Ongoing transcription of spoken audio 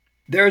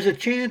There is a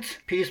chance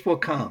peace will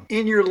come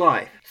in your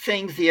life,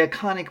 sings the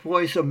iconic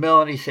voice of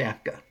Melody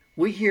Sapka.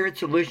 We here at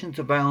Solutions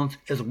to Violence,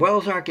 as well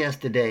as our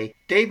guest today,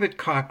 David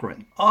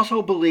Cochran,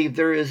 also believe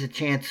there is a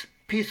chance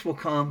peace will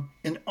come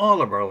in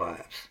all of our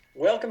lives.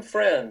 Welcome,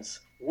 friends.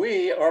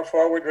 We are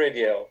Forward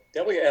Radio,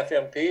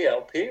 WFMP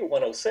LP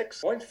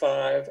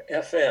 106.5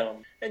 FM,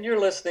 and you're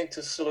listening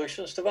to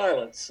Solutions to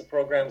Violence, a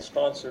program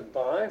sponsored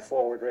by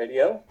Forward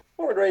Radio.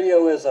 Forward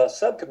Radio is a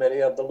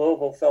subcommittee of the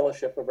Louisville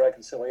Fellowship of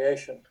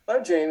Reconciliation.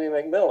 I'm Jamie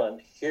McMillan,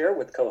 here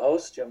with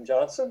co-host Jim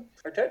Johnson.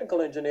 Our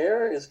technical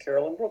engineer is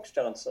Carolyn Brooks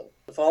Johnson.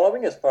 The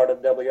following is part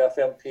of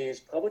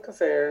WFMP's Public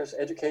Affairs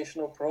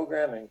educacational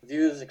programming.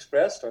 Views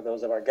expressed are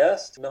those of our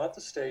guests, not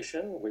the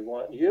station. We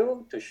want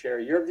you to share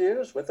your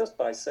views with us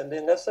by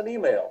sending us an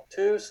email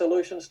to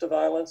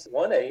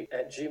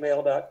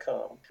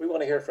solutionstoviolence18@gmail.com. We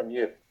want to hear from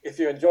you. If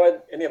you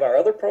enjoyed any of our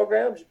other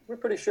programs, we're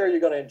pretty sure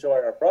you're going to enjoy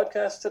our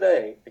broadcast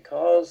today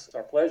because it's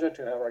our pleasure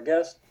to have our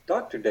guest,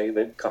 Dr.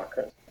 David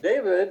Cochran.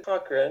 David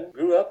Cochran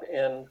grew up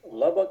in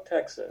Lubbock,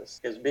 Texas.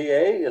 His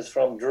BA is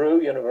from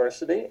Drew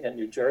University in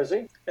New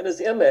Jersey, and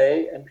his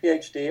MA and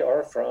Ph.D.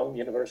 are from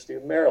University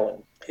of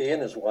Maryland. He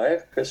and his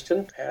wife,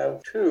 Kristen,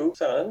 have 2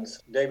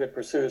 sons. David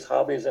pursues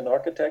hobbies in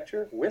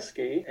architecture,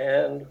 whiskey,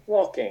 and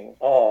walking,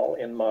 all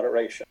in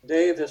moderation.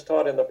 Dave has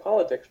taught in the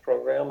politics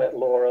program at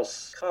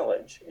Loras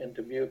College in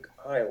Dubuque,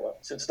 Iowa,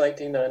 since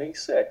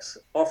 1996,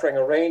 offering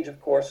a range of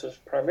courses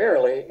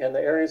primarily in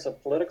the areas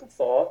of political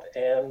thought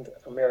and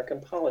American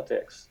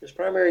politics. His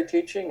primary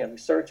teaching and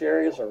research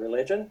areas are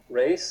religion,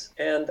 race,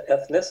 and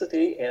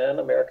ethnicity in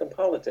American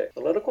politics,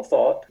 political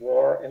thought,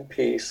 war and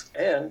peace,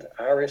 and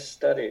Irish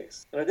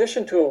studies. In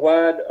addition to a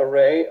wide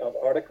array of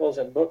articles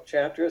and book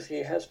chapters,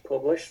 he has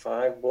published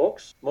 5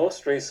 books,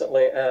 most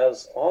recently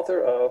as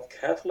author of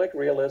Catholic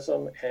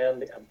Realism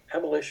and the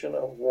Abolition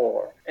of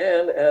War,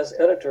 and as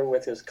editor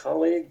with his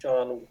colleague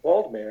John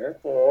Waldmeir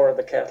for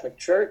the Catholic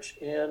Church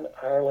in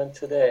Ireland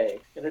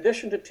Today. In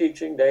addition to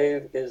teaching,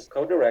 Dave is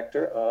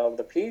co-director of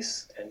the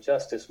Peace and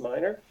Justice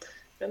Minor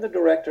and the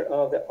director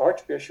of the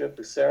Archbishop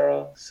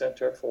Lucera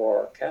Center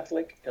for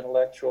Catholic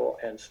Intellectual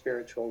and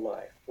Spiritual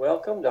Life.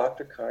 Welcome,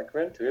 Dr.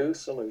 Cochran, to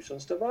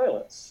Solutions to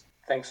Violence.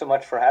 Thanks so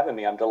much for having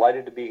me. I'm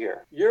delighted to be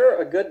here. You're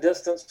a good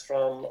distance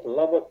from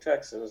Lubbock,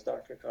 Texas,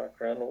 Dr.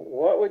 Cochran.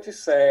 What would you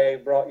say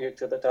brought you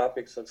to the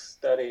topics of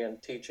study and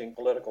teaching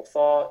political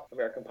thought,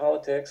 American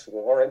politics,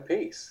 war, and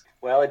peace?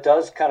 Well, it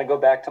does kind of go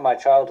back to my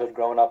childhood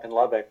growing up in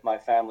Lubbock. My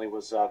family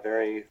was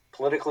very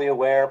politically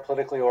aware,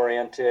 politically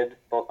oriented.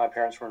 Both my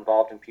parents were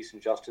involved in peace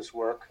and justice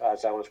work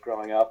as I was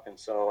growing up, and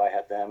so I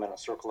had them and a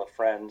circle of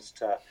friends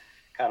to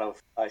kind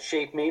of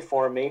shape me,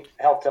 form me.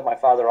 Helped that my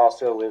father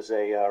also he's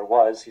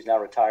now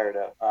retired,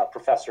 a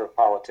professor of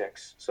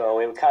politics. So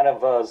it kind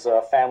of was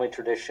a family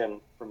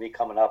tradition for me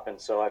coming up, and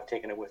so I've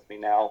taken it with me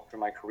now through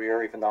my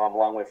career. Even though I'm a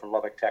long way from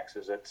Lubbock,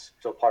 Texas, it's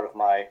still part of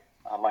my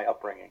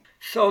upbringing.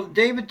 So,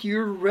 David,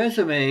 your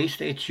resume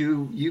states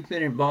you've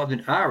been involved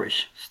in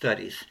Irish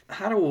studies.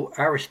 How do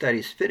Irish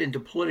studies fit into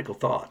political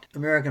thought,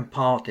 American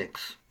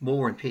politics,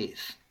 war and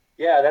peace?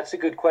 Yeah, that's a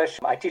good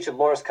question. I teach at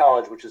Loras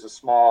College, which is a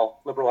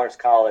small liberal arts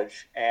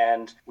college,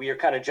 and we are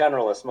kind of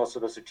generalists. Most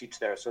of us who teach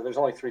there. So there's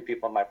only 3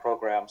 people in my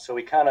program. So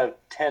we kind of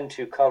tend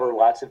to cover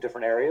lots of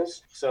different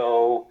areas.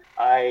 So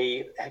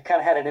I kind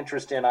of had an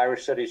interest in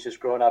Irish studies just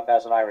growing up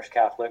as an Irish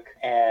Catholic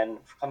and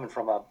coming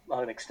from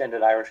an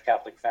extended Irish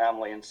Catholic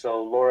family. And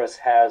so Loras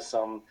has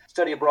some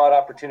study abroad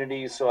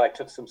opportunities. So I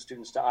took some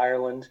students to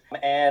Ireland.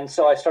 And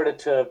so I started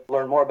to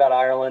learn more about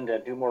Ireland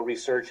and do more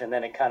research. And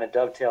then it kind of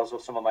dovetails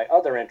with some of my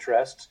other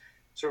interests.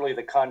 Certainly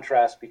the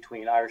contrast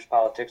between Irish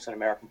politics and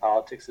American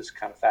politics is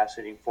kind of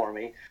fascinating for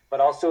me, but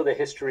also the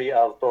history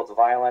of both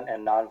violent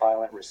and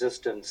nonviolent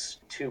resistance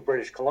to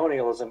British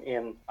colonialism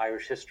in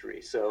Irish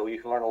history. So you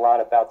can learn a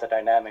lot about the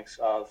dynamics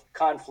of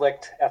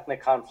conflict,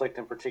 ethnic conflict,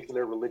 in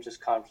particular religious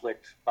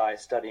conflict, by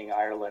studying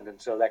Ireland.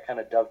 And so that kind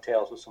of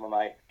dovetails with some of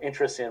my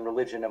interests in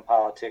religion and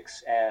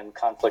politics and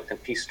conflict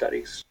and peace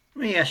studies.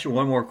 Let me ask you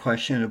one more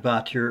question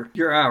about your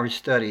Irish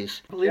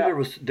studies. I believe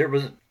there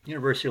was a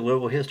University of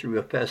Louisville history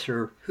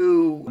professor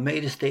who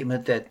made a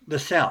statement that the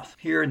South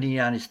here in the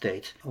United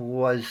States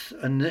was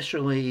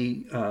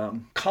initially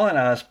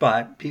colonized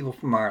by people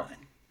from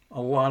Ireland. A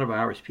lot of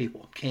Irish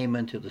people came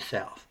into the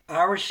South.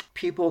 Irish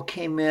people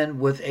came in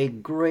with a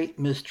great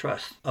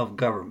mistrust of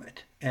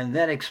government. And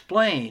that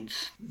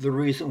explains the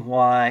reason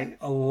why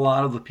a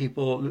lot of the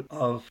people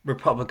of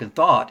Republican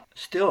thought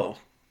still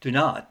do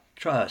not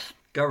trust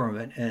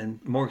government and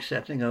more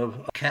accepting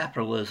of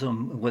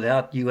capitalism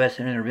without U.S.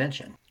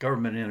 intervention,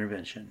 government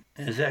intervention.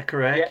 Is that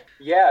correct?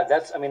 Yeah,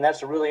 that's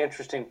a really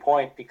interesting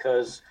point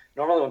because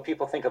normally when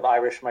people think of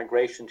Irish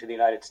migration to the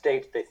United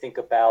States, they think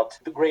about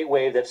the Great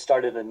Wave that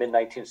started in the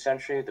mid-19th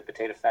century, the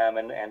potato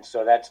famine. And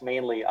so that's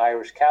mainly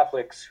Irish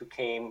Catholics who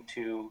came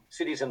to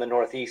cities in the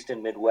Northeast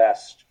and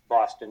Midwest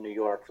Boston, New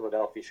York,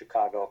 Philadelphia,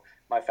 Chicago.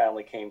 My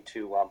family came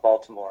to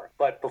Baltimore.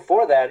 But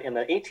before that, in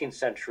the 18th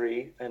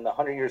century, in the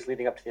 100 years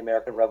leading up to the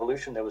American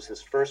Revolution, there was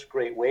this first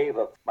great wave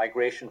of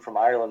migration from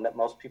Ireland that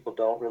most people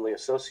don't really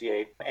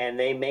associate. And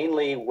they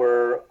mainly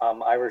were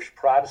Irish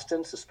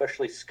Protestants,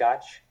 especially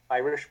Scotch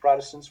Irish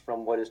Protestants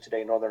from what is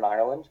today Northern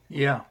Ireland.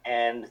 Yeah.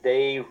 And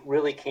they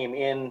really came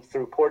in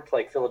through ports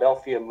like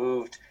Philadelphia,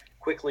 moved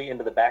quickly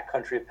into the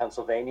backcountry of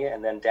Pennsylvania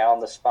and then down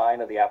the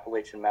spine of the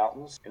Appalachian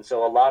Mountains. And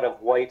so a lot of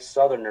white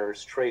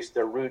Southerners traced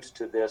their roots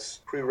to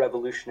this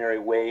pre-revolutionary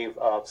wave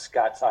of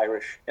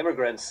Scots-Irish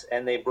immigrants.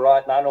 And they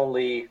brought not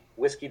only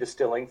whiskey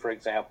distilling, for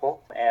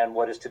example, and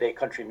what is today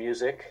country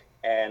music,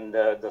 and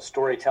the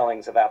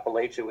storytellings of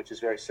Appalachia, which is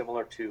very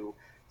similar to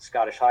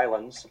Scottish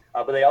Highlands,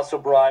 but they also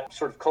brought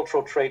sort of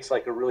cultural traits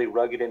like a really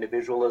rugged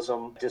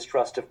individualism,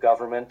 distrust of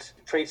government,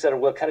 traits that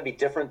will kind of be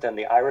different than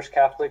the Irish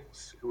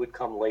Catholics who would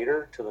come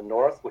later to the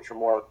north, which are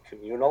more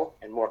communal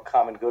and more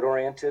common good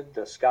oriented.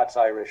 The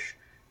Scots-Irish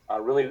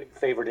really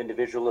favored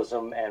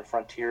individualism and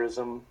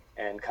frontierism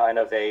and kind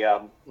of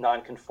a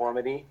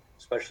nonconformity,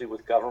 especially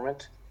with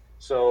government.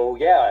 So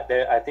yeah,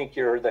 I think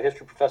the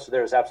history professor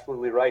there is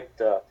absolutely right.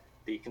 The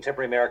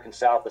contemporary American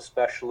South,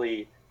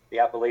 especially the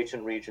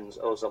Appalachian regions,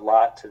 owes a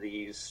lot to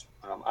these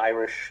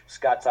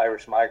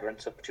Scots-Irish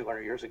migrants of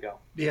 200 years ago.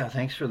 Yeah,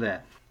 thanks for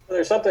that.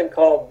 There's something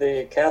called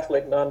the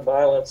Catholic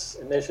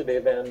Nonviolence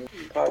Initiative and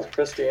Pax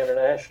Christi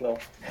International.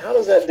 How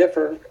does that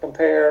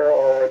compare,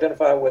 or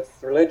identify with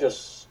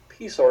religious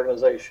peace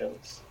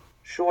organizations?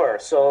 Sure.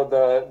 So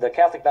the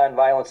Catholic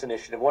Nonviolence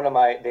Initiative, one of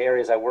the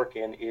areas I work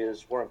in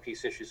is war and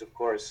peace issues, of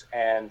course,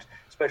 and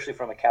especially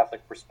from a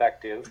Catholic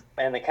perspective.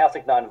 And the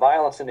Catholic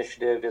Nonviolence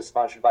Initiative is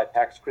sponsored by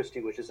Pax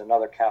Christi, which is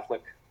another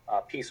Catholic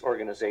peace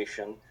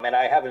organization. And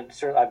I've been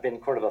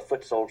sort of a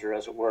foot soldier,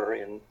 as it were,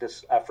 in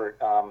this effort.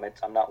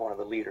 I'm not one of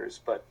the leaders,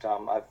 but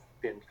I've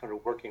been kind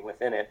of working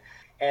within it.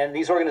 And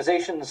these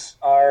organizations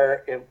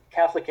are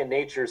Catholic in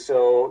nature,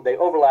 so they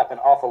overlap an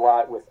awful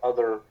lot with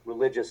other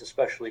religious,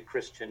 especially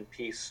Christian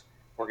peace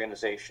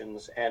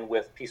organizations, and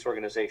with peace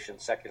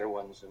organizations, secular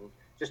ones, and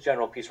just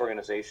general peace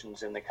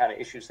organizations, and the kind of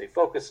issues they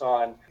focus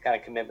on, the kind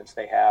of commitments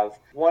they have.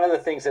 One of the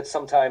things that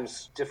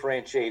sometimes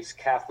differentiates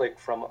Catholic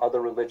from other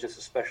religious,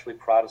 especially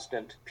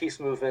Protestant peace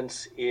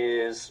movements,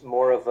 is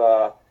more of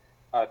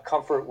a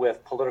comfort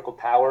with political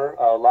power.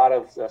 A lot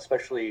of,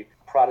 especially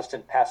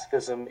Protestant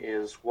pacifism,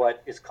 is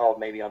what is called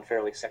maybe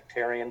unfairly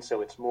sectarian, so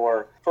it's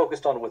more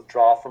focused on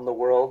withdrawal from the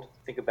world.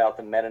 Think about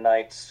the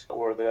Mennonites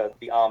or the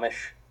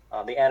Amish.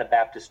 The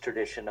Anabaptist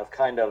tradition of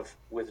kind of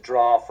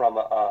withdraw from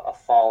a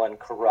fallen,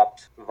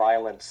 corrupt,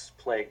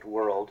 violence-plagued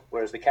world,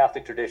 whereas the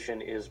Catholic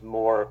tradition is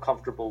more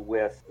comfortable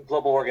with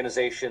global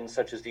organizations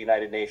such as the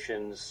United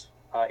Nations,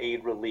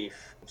 aid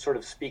relief, sort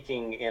of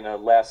speaking in a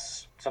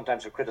less,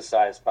 sometimes are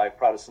criticized by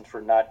Protestants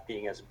for not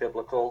being as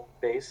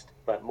biblical-based,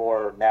 but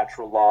more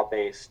natural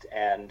law-based,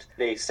 and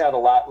they sound a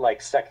lot like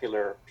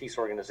secular peace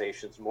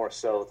organizations, more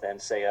so than,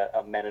 say,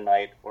 a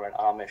Mennonite or an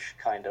Amish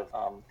kind of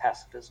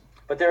pacifism.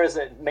 But there's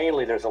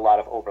a lot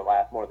of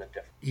overlap more than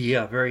difference.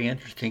 Yeah, very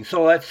interesting.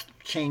 So let's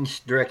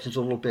change directions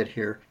a little bit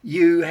here.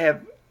 You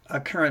have a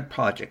current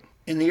project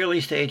in the early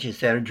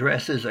stages that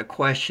addresses a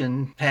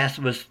question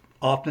pacifists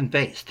often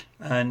faced.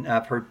 And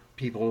I've heard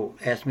people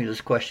ask me this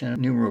question on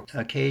numerous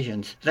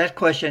occasions. That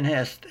question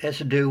has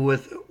to do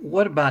with,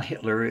 what about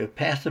Hitler? If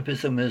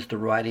pacifism is the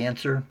right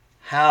answer,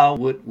 how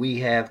would we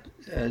have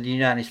the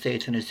United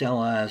States and its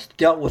allies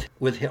dealt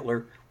with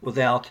Hitler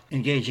without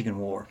engaging in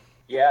war?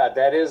 Yeah,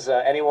 that is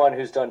anyone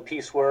who's done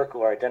peace work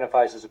or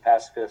identifies as a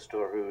pacifist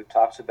or who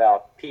talks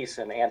about peace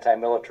and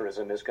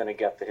anti-militarism is going to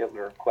get the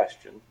Hitler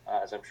question,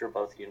 as I'm sure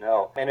both of you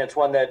know. And it's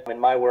one that in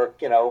my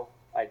work,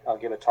 I'll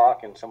give a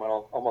talk and someone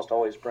will almost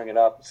always bring it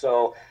up.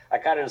 So I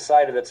kind of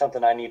decided that's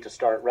something I need to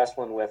start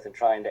wrestling with and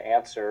trying to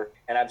answer.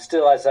 And I'm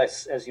still, as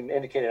you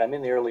indicated, I'm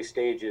in the early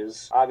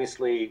stages.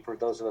 Obviously, for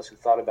those of us who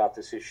thought about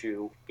this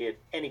issue,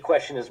 any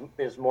question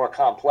is more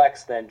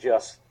complex than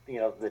just,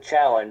 the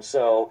challenge.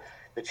 So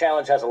the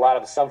challenge has a lot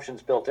of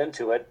assumptions built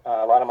into it.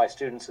 A lot of my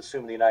students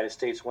assume the United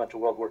States went to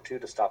World War II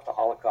to stop the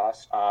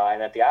Holocaust,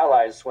 and that the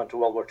Allies went to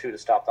World War II to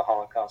stop the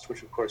Holocaust,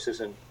 which of course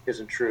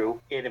isn't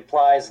true. It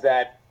implies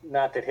that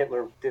not that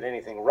Hitler did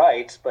anything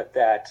right, but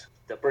that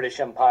the British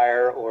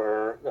Empire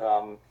or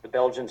the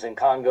Belgians in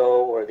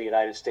Congo or the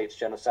United States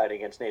genocide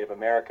against Native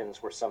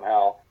Americans were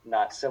somehow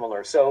not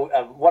similar. So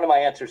one of my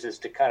answers is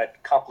to kind of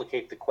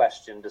complicate the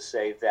question to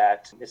say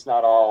that it's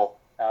not all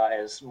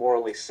as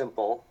morally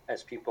simple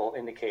as people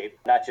indicate,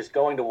 not just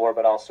going to war,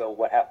 but also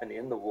what happened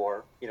in the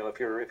war. If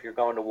you're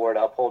going to war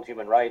to uphold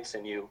human rights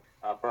and you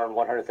burn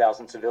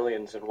 100,000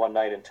 civilians in one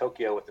night in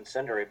Tokyo with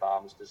incendiary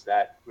bombs, does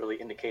that really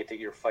indicate that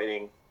you're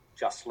fighting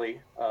justly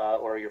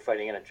or you're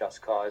fighting in a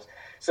just cause?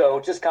 So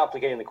just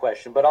complicating the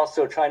question, but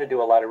also trying to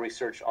do a lot of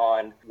research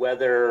on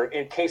whether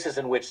in cases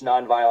in which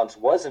nonviolence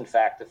was in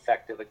fact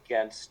effective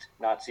against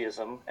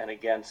Nazism and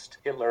against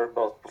Hitler,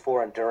 both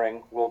before and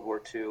during World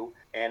War II,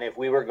 and if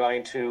we were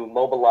going to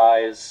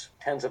mobilize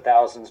tens of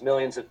thousands,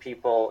 millions of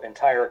people,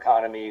 entire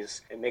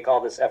economies, and make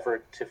all this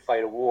effort to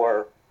fight a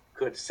war,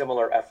 could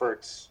similar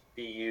efforts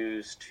be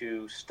used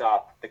to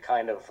stop the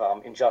kind of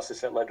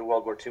injustice that led to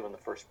World War II in the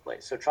first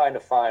place. So trying to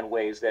find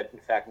ways that, in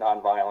fact,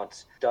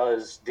 nonviolence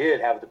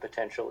did have the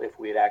potential, if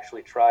we had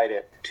actually tried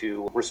it,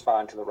 to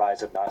respond to the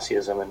rise of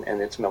Nazism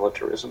and its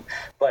militarism.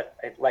 But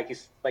like you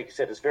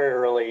said, it's very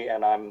early,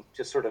 and I'm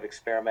just sort of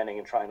experimenting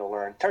and trying to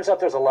learn. Turns out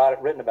there's a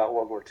lot written about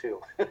World War II,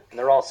 and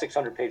they're all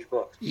 600-page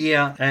books.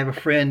 Yeah, I have a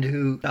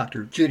friend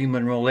Dr. Judy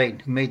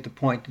Monroe-Layton, who made the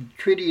point that the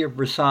Treaty of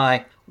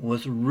Versailles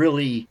was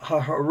really a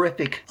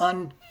horrific,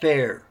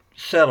 unfair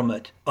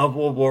settlement of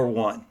World War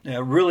I.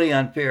 Really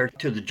unfair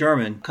to the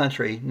German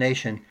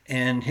nation,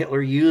 and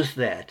Hitler used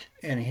that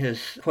in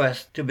his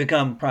quest to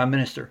become prime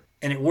minister,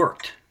 and it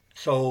worked.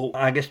 So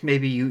I guess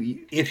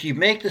maybe if you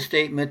make the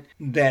statement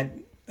that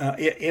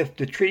if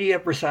the Treaty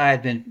of Versailles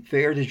had been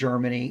fair to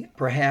Germany,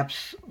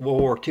 perhaps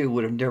World War II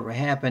would have never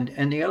happened.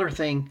 And the other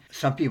thing,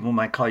 some people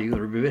might call you a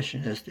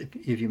revisionist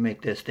if you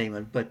make that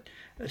statement, but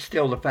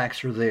still the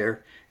facts are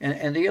there.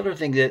 And the other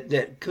thing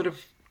that could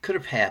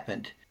have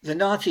happened, the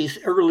Nazis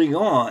early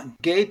on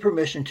gave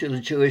permission to the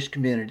Jewish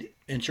community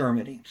in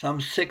Germany, some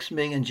 6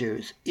 million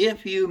Jews.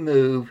 If you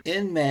move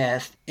en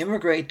masse,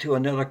 immigrate to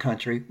another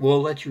country,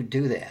 we'll let you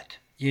do that.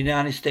 The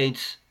United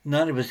States,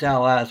 none of its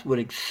allies would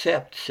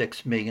accept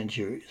 6 million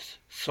Jews.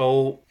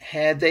 So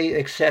had they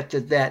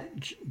accepted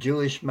that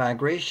Jewish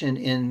migration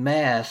in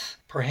mass,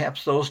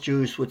 perhaps those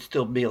Jews would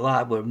still be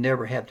alive, would have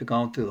never had to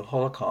gone through the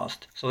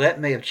Holocaust. So that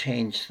may have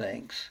changed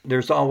things.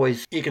 There's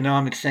always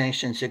economic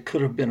sanctions that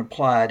could have been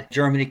applied.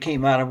 Germany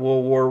came out of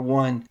World War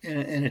I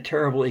in a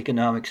terrible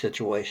economic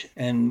situation.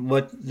 And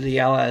what the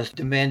Allies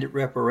demanded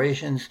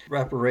reparations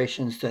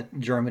that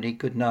Germany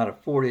could not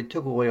afford. It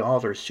took away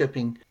all their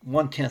shipping,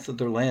 1/10 of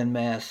their land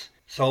mass.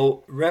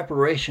 So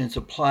reparations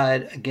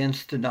applied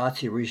against the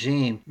Nazi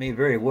regime may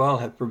very well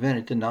have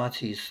prevented the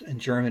Nazis in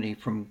Germany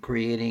from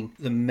creating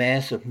the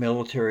massive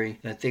military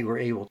that they were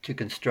able to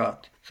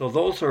construct. So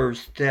those are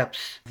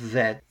steps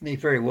that may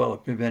very well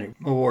have prevented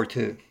World War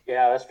II.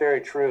 Yeah, that's very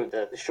true.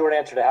 The short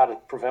answer to how to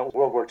prevent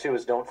World War II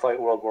is don't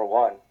fight World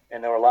War I.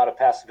 And there were a lot of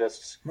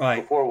pacifists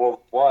before World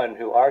War I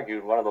who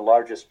argued one of the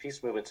largest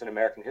peace movements in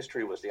American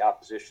history was the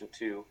opposition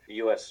to the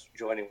U.S.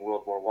 joining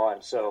World War I.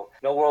 So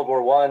no World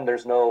War I,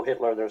 there's no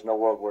Hitler, there's no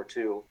World War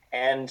II.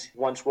 And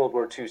once World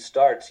War II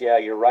starts, yeah,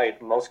 you're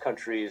right, most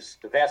countries,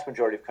 the vast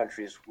majority of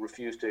countries,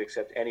 refuse to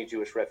accept any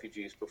Jewish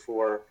refugees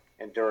before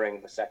and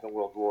during the Second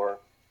World War.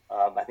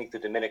 I think the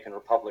Dominican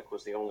Republic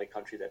was the only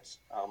country that's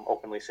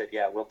openly said,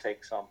 yeah, we'll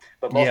take some.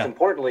 But most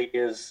importantly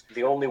is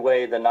the only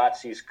way the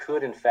Nazis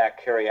could, in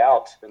fact, carry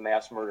out the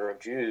mass murder of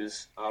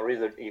Jews, or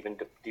even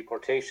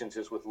deportations,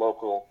 is with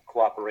local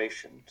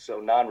cooperation. So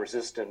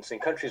non-resistance. In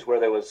countries where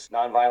there was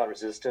nonviolent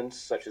resistance,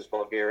 such as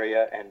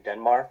Bulgaria and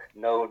Denmark,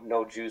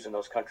 no Jews in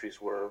those countries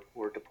were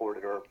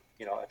deported, or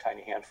a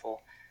tiny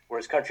handful.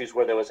 Whereas countries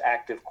where there was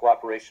active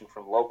cooperation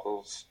from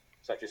locals,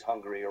 such as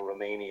Hungary or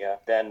Romania,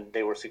 then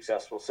they were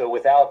successful. So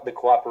without the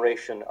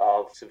cooperation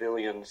of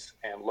civilians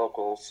and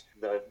locals,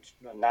 the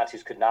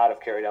Nazis could not have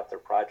carried out their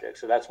project.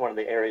 So that's one of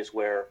the areas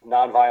where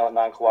nonviolent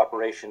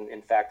non-cooperation,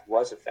 in fact,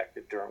 was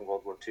effective during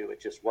World War II.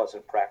 It just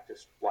wasn't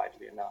practiced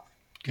widely enough.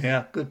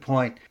 Yeah, good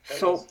point.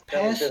 That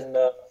was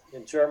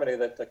in Germany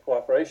that the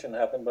cooperation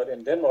happened, but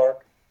in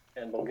Denmark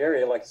and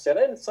Bulgaria, like I said,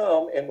 and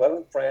some in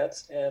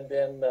France, and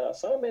then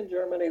some in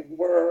Germany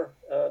were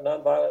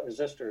nonviolent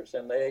resistors,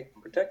 and they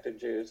protected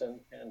Jews and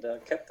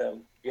kept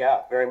them.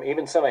 Yeah,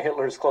 even some of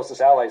Hitler's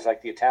closest allies,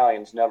 like the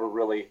Italians, never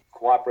really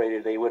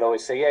cooperated. They would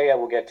always say, yeah,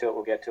 we'll get to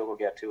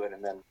it.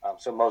 And then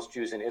so most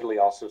Jews in Italy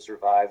also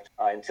survived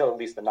until at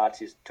least the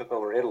Nazis took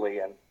over Italy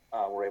and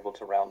were able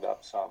to round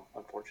up some,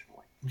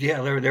 unfortunately.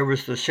 Yeah, there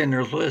was the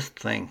Schindler's List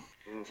thing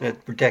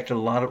that protected a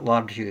lot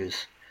of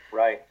Jews.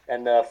 Right.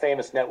 And the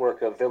famous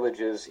network of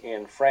villages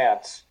in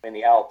France, in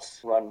the Alps,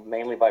 run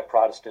mainly by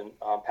Protestant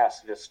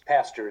pacifist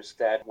pastors,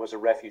 that was a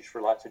refuge for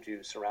lots of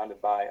Jews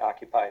surrounded by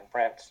occupied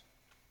France.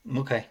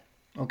 Okay.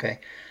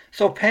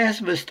 So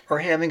pacifists are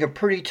having a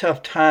pretty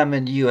tough time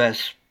in the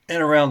U.S.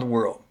 and around the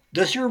world.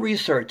 Does your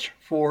research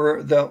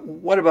for the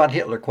 "what about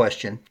Hitler"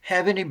 question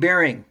have any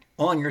bearing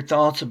on your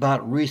thoughts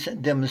about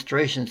recent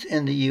demonstrations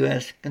in the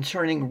U.S.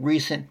 concerning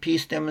recent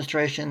peace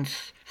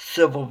demonstrations,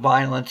 civil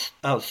violence,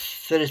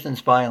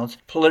 citizens' violence,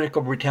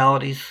 political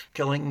brutalities,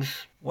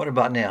 killings? What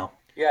about now?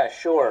 Yeah,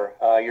 sure.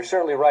 You're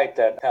certainly right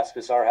that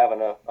pacifists are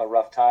having a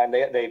rough time.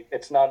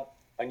 It's not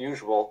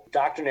unusual.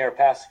 Doctrinaire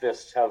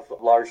pacifists have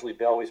largely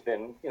always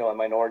been, a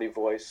minority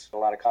voice in a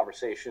lot of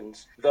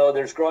conversations, though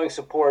there's growing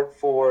support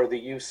for the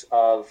use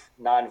of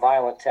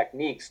nonviolent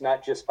techniques,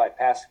 not just by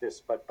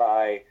pacifists, but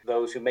by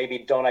those who maybe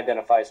don't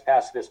identify as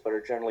pacifists, but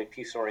are generally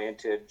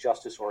peace-oriented,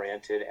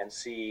 justice-oriented, and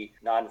see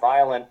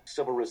nonviolent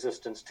civil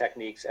resistance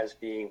techniques as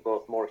being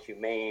both more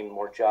humane,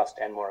 more just,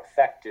 and more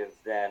effective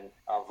than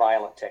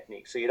violent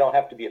techniques. So you don't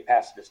have to be a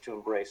pacifist to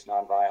embrace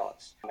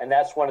nonviolence. And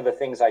that's one of the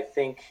things I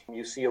think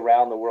you see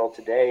around the world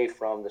today,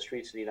 from the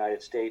streets of the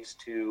United States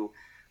to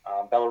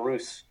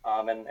Belarus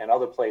and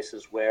other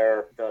places,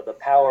 where the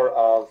power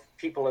of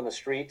people in the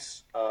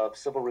streets, of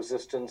civil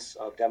resistance,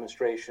 of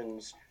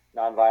demonstrations,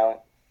 nonviolent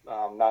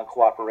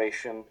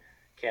non-cooperation,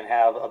 can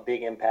have a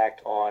big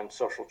impact on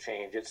social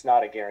change. It's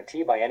not a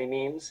guarantee by any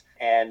means,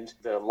 and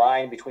the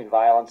line between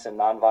violence and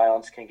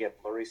nonviolence can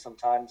get blurry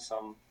sometimes.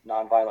 Some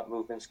nonviolent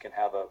movements can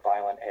have a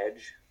violent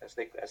edge,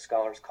 as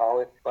scholars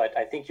call it. But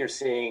I think you're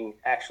seeing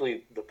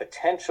actually the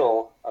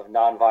potential of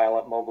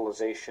nonviolent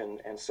mobilization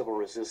and civil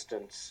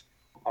resistance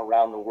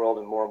around the world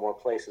in more and more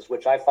places,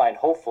 which I find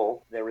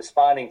hopeful. They're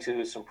responding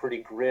to some pretty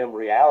grim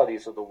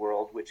realities of the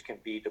world, which can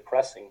be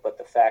depressing. But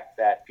the fact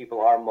that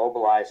people are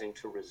mobilizing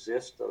to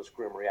resist those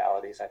grim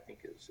realities, I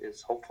think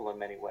is hopeful in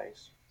many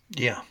ways.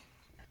 Yeah.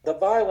 The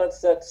violence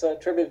that's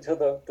attributed to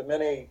the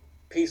many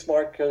peace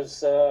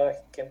marchers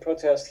can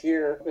protest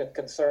here, and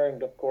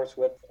concerned, of course,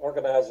 with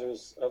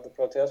organizers of the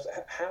protest.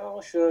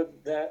 How should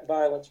that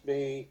violence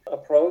be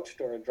approached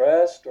or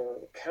addressed or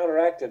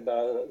counteracted by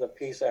the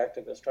peace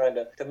activists trying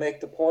to make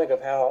the point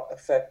of how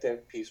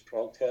effective peace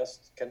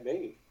protests can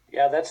be?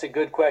 Yeah, that's a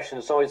good question.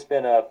 It's always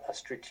been a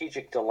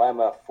strategic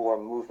dilemma for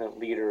movement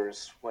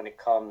leaders when it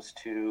comes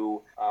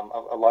to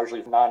a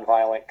largely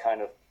nonviolent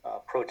kind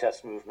of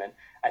protest movement.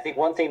 I think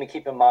one thing to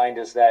keep in mind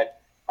is that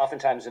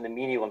oftentimes in the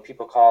media, when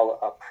people call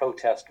a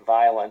protest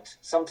violent,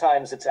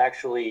 sometimes it's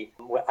actually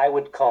what I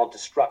would call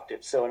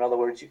destructive. So in other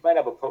words, you might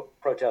have a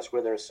protest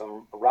where there's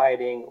some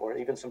rioting or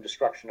even some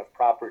destruction of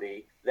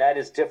property. That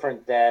is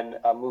different than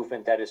a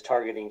movement that is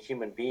targeting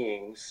human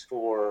beings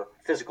for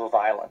physical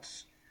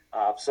violence.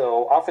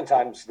 So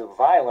oftentimes the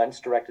violence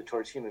directed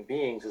towards human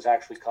beings is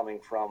actually coming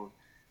from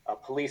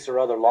police or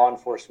other law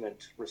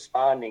enforcement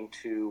responding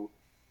to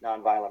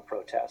nonviolent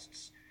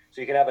protests. So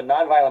you can have a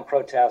nonviolent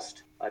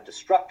protest, a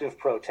destructive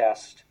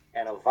protest,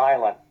 and a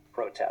violent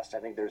protest.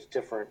 I think there's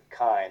different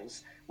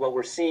kinds. What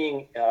we're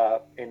seeing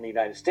in the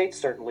United States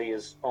certainly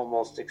is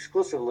almost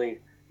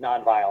exclusively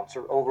nonviolence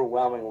or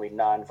overwhelmingly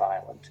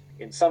nonviolent.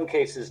 In some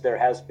cases, there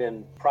has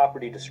been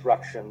property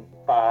destruction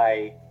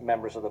by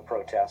members of the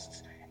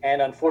protests.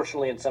 And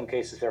unfortunately, in some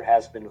cases, there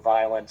has been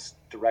violence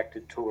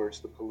directed towards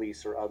the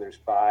police or others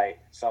by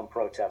some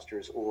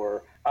protesters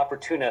or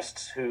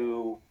opportunists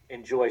who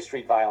enjoy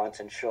street violence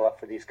and show up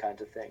for these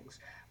kinds of things.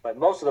 But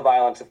most of the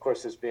violence, of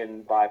course, has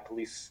been by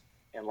police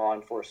and law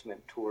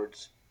enforcement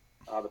towards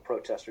the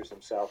protesters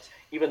themselves,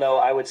 even though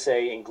I would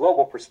say in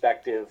global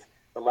perspective,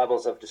 the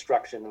levels of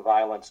destruction and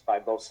violence by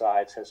both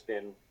sides has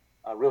been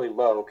really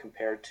low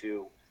compared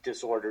to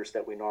disorders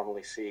that we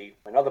normally see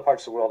in other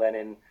parts of the world and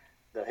in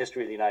the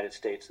history of the United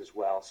States as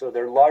well. So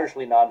they're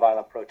largely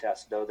nonviolent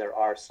protests, though there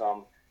are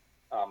some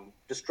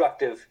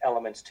destructive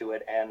elements to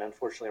it, and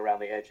unfortunately around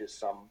the edges,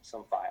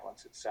 some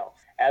violence itself.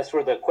 As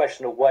for the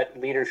question of what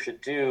leaders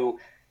should do,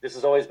 this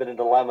has always been a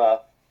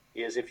dilemma,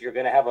 is if you're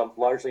going to have a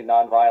largely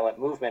nonviolent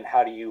movement,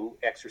 how do you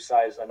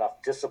exercise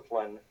enough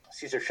discipline?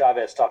 Cesar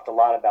Chavez talked a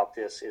lot about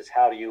this, is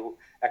how do you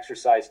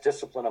exercise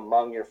discipline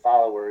among your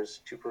followers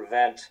to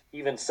prevent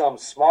even some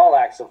small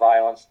acts of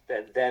violence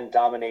that then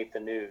dominate the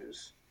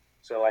news?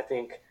 So I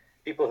think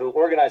people who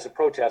organize a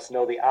protest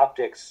know the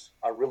optics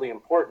are really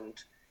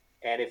important.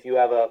 And if you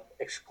have a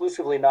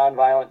exclusively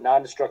nonviolent,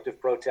 non-destructive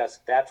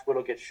protest, that's what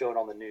will get shown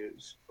on the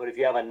news. But if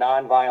you have a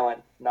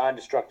nonviolent,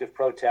 non-destructive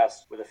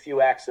protest with a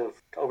few acts of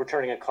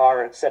overturning a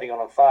car and setting it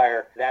on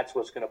fire, that's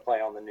what's going to play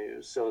on the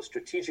news. So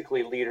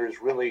strategically,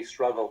 leaders really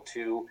struggle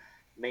to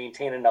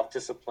maintain enough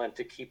discipline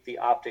to keep the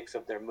optics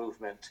of their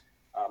movement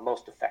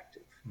most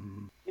effective.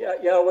 Mm-hmm. Yeah.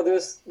 Well,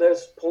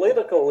 there's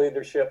political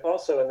leadership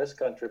also in this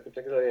country,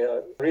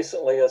 particularly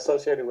recently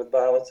associated with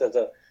violence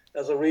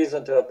as a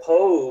reason to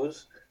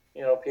oppose,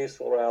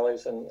 peaceful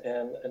rallies and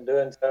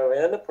doing so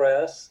in the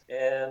press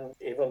and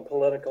even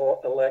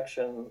political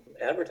election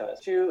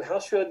advertising. How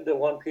should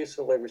one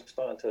peacefully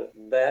respond to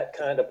that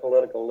kind of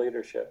political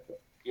leadership?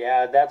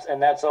 Yeah,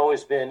 that's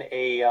always been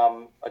a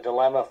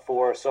dilemma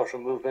for social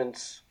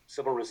movements.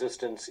 Civil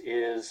resistance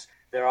is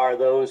there are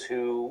those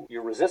who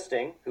you're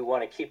resisting, who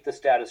want to keep the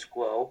status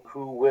quo,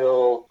 who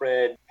will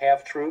spread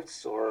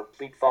half-truths or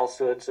complete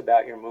falsehoods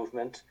about your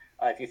movement.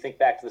 If you think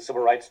back to the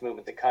civil rights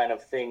movement, the kind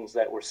of things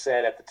that were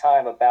said at the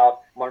time about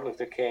Martin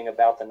Luther King,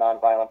 about the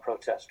nonviolent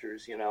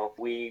protesters,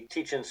 we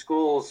teach in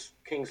schools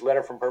King's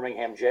letter from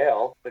Birmingham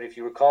jail. But if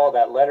you recall,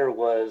 that letter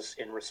was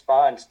in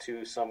response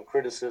to some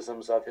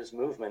criticisms of his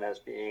movement as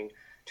being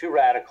too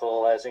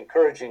radical, as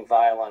encouraging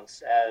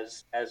violence,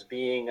 as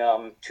being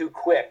too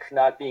quick,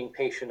 not being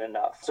patient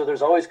enough. So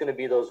there's always going to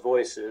be those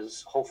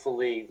voices.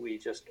 Hopefully we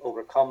just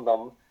overcome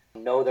them,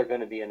 know they're going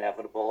to be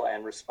inevitable,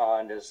 and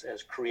respond as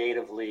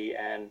creatively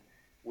and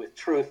with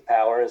truth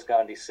power, as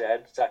Gandhi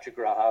said,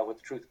 satyagraha,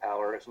 with truth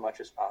power as much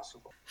as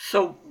possible.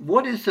 So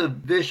what is the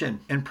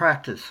vision and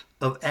practice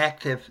of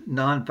active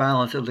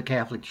nonviolence of the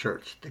Catholic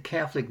Church, the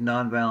Catholic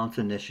Nonviolence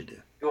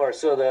Initiative? Sure.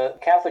 So the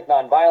Catholic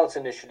Nonviolence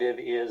Initiative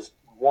is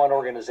one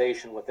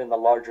organization within the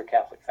larger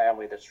Catholic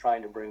family that's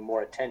trying to bring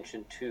more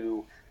attention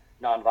to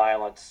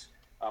nonviolence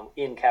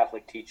in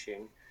Catholic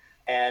teaching.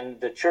 And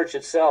the Church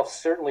itself,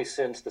 certainly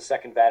since the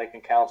Second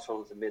Vatican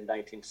Council of the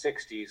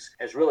mid-1960s,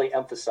 has really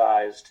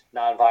emphasized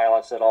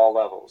nonviolence at all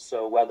levels.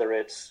 So whether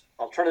it's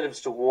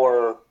alternatives to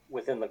war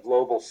within the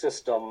global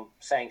system,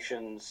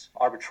 sanctions,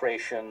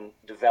 arbitration,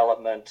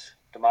 development,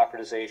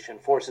 democratization,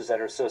 forces that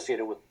are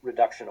associated with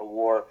reduction of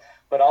war,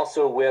 but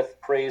also with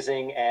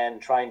praising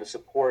and trying to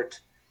support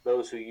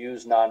those who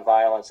use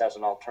nonviolence as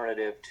an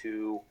alternative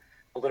to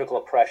political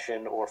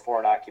oppression or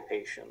foreign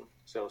occupation.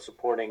 So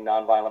supporting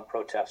nonviolent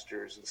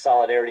protesters. The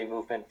Solidarity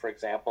movement, for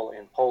example,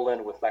 in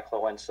Poland with Lech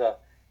Wałęsa,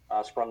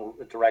 sprung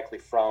directly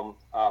from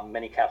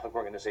many Catholic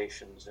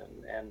organizations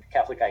and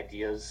Catholic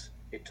ideas.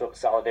 It took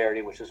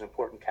Solidarity, which is an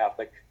important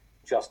Catholic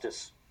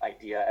justice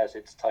idea, as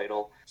its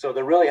title. So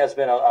there really has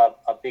been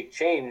a big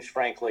change,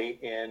 frankly,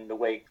 in the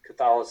way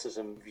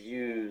Catholicism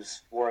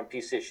views war and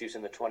peace issues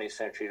in the 20th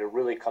century to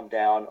really come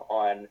down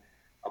on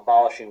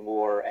abolishing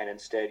war and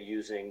instead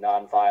using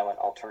nonviolent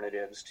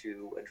alternatives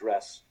to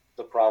address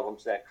the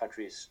problems that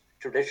countries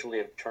traditionally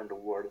have turned to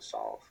war to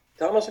solve.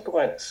 Thomas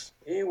Aquinas,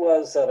 he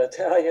was an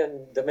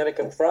Italian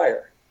Dominican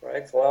friar,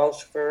 right?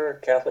 Philosopher,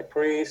 Catholic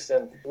priest,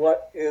 and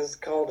what is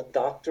called a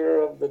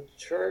doctor of the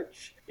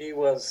church. He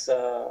was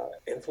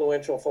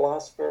influential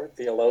philosopher,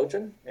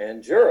 theologian,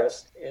 and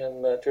jurist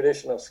in the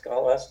tradition of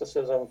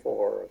scholasticism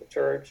for the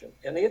church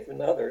and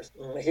even others.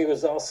 He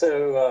was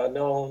also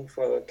known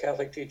for the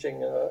Catholic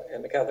teaching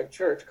in the Catholic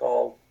Church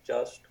called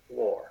just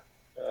war.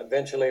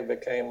 Eventually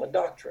became a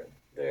doctrine.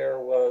 There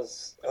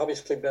was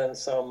obviously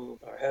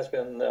has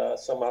been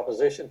some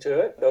opposition to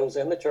it, those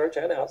in the church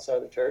and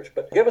outside the church.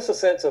 But give us a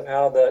sense of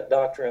how that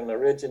doctrine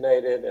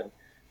originated and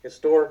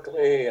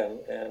historically, and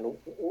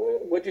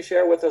would you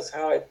share with us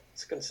how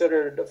it's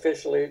considered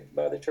officially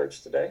by the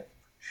church today?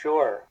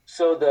 Sure.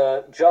 So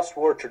the just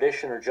war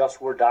tradition or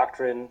just war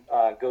doctrine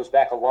goes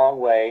back a long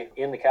way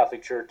in the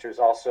Catholic Church. There's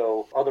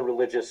also other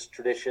religious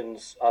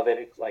traditions of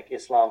it, like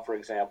Islam, for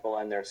example,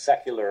 and there's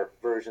secular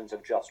versions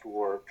of just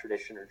war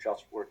tradition or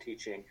just war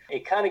teaching.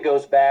 It kind of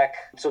goes back.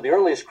 So the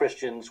earliest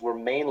Christians were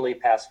mainly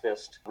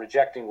pacifist,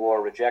 rejecting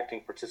war, rejecting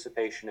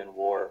participation in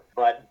war.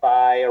 But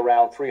by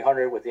around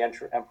 300 with the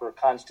Emperor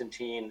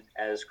Constantine,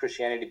 as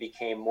Christianity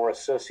became more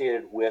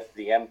associated with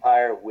the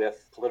empire,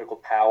 with political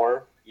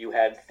power, you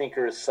had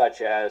thinkers such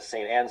as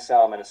St.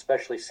 Anselm and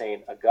especially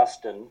St.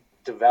 Augustine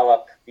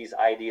develop these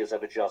ideas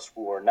of a just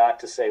war. Not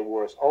to say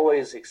war is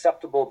always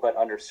acceptable, but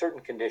under certain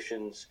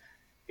conditions,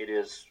 it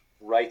is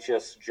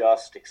righteous,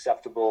 just,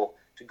 acceptable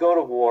to go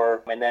to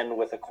war. And then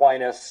with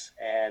Aquinas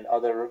and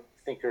other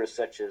thinkers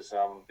such as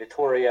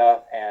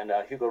Vittoria and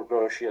Hugo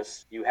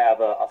Grotius, you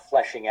have a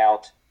fleshing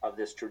out of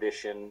this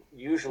tradition,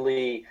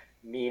 usually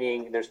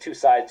meaning there's two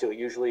sides to it.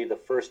 Usually the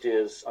first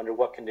is, under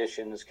what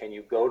conditions can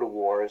you go to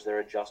war? Is there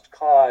a just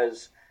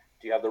cause?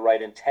 Do you have the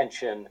right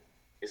intention?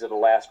 Is it a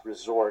last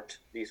resort?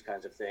 These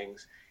kinds of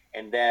things.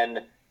 And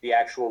then the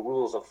actual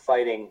rules of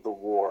fighting the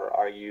war.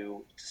 Are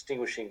you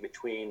distinguishing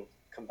between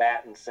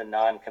combatants and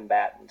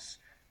non-combatants?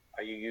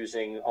 Are you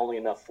using only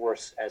enough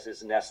force as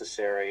is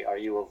necessary? Are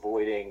you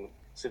avoiding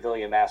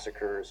civilian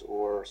massacres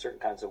or certain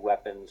kinds of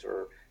weapons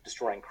or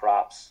destroying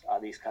crops?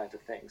 These kinds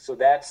of things. So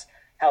that's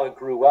how it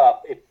grew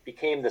up. It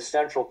became the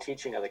central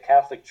teaching of the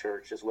Catholic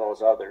Church as well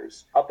as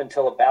others up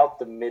until about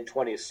the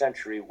mid-20th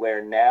century,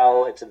 where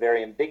now it's a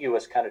very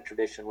ambiguous kind of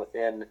tradition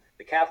within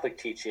the Catholic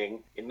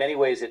teaching. In many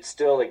ways, it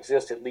still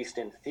exists, at least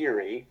in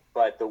theory,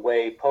 but the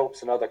way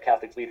popes and other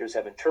Catholic leaders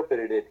have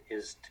interpreted it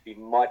is to be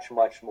much,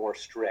 much more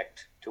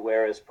strict, to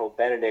where, as Pope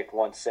Benedict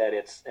once said,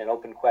 it's an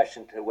open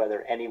question to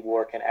whether any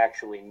war can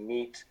actually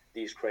meet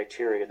these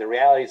criteria. The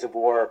realities of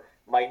war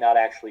might not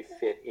actually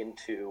fit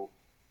into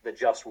the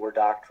just war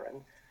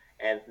doctrine.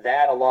 And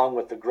that, along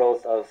with the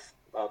growth of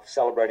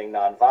celebrating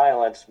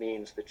nonviolence,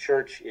 means the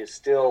church is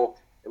still,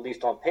 at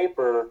least on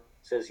paper,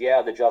 says,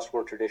 yeah, the just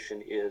war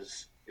tradition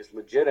is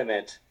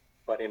legitimate,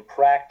 but in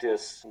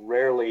practice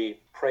rarely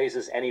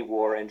praises any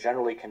war and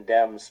generally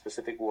condemns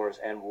specific wars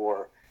and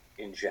war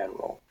in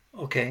general.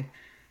 Okay.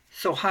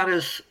 So how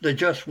does the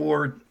Just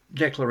War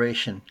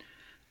Declaration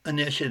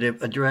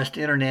initiative address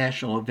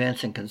international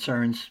events and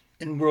concerns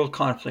in world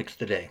conflicts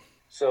today?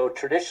 So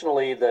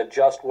traditionally, the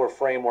just war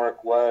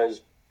framework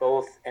was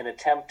both an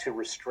attempt to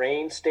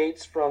restrain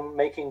states from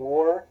making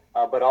war,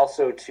 but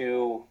also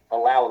to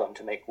allow them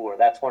to make war.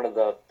 That's one of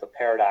the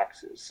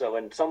paradoxes. So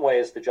in some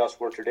ways, the just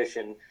war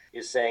tradition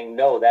is saying,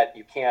 no, that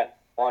you can't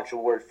launch a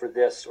war for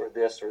this or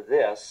this or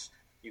this.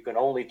 You can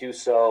only do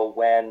so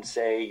when,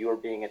 say, you're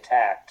being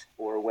attacked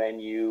or when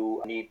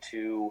you need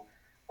to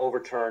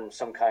overturn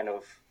some kind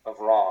of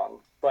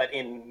wrong. But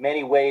in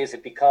many ways,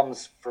 it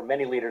becomes, for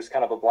many leaders,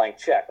 kind of a blank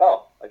check.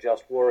 Oh, a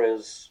just war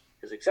is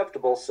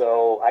acceptable,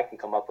 so I can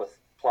come up with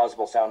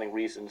plausible sounding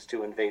reasons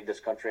to invade this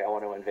country I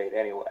want to invade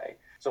anyway.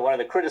 So one of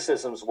the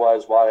criticisms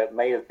was, while it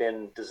may have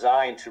been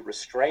designed to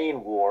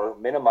restrain war,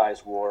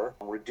 minimize war,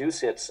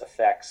 reduce its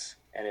effects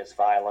and its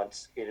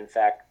violence, it in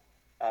fact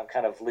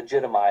kind of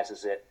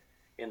legitimizes it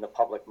in the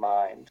public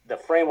mind. The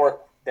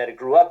framework that it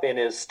grew up in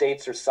is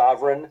states are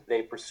sovereign,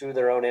 they pursue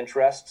their own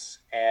interests,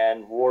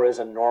 and war is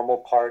a normal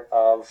part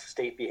of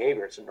state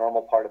behavior. It's a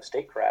normal part of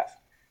statecraft.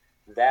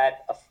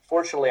 That,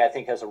 fortunately, I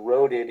think has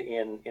eroded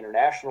in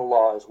international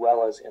law as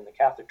well as in the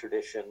Catholic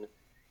tradition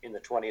in the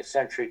 20th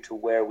century, to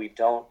where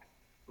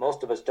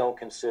most of us don't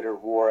consider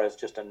war as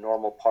just a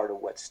normal part of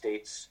what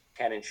states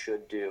can and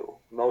should do.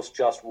 Most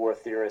just war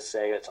theorists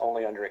say it's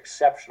only under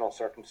exceptional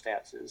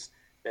circumstances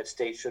that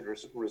states should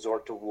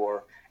resort to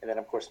war. And then,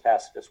 of course,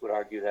 pacifists would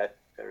argue that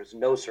there is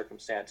no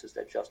circumstances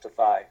that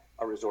justify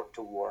a resort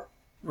to war.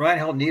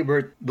 Reinhold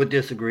Niebuhr would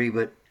disagree,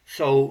 but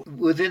so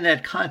within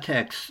that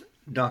context,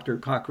 Dr.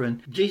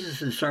 Cochran,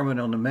 Jesus' Sermon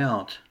on the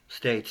Mount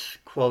states,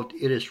 quote,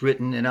 "It is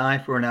written, an eye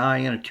for an eye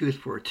and a tooth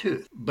for a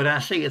tooth. But I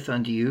saith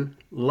unto you,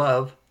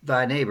 love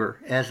thy neighbor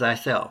as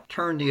thyself.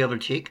 Turn the other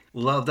cheek,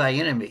 love thy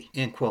enemy,"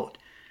 end quote.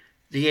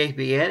 The eighth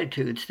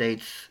beatitude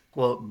states,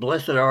 quote,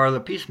 "Blessed are the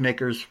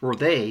peacemakers, for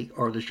they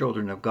are the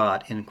children of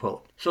God," end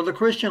quote. So the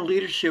Christian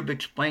leadership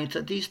explains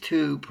that these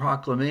two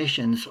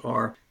proclamations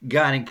are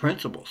guiding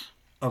principles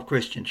of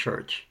Christian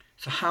church.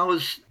 So how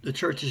is the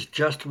church's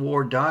just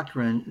war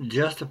doctrine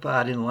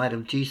justified in light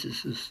of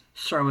Jesus'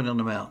 Sermon on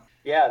the Mount?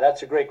 Yeah,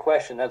 that's a great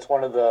question. That's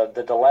one of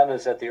the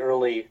dilemmas that the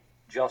early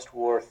just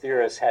war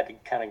theorists had to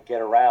kind of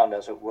get around,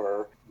 as it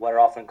were, what are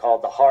often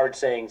called the hard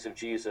sayings of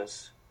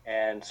Jesus.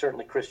 And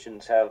certainly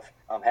Christians have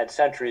had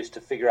centuries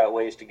to figure out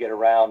ways to get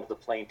around the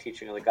plain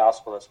teaching of the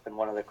gospel. That's been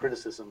one of the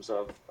criticisms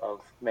of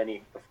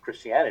many of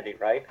Christianity,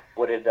 right?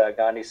 What did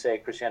Gandhi say?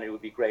 Christianity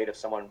would be great if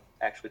someone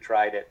actually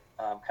tried it,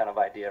 kind of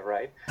idea,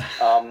 right?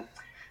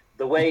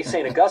 The way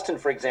St. Augustine,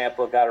 for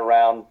example, got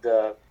around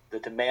the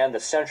demand, the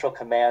central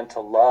command to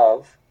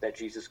love that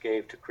Jesus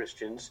gave to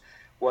Christians,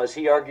 was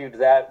he argued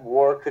that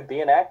war could be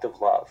an act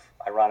of love,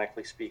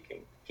 ironically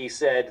speaking. He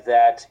said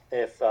that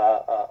if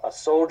a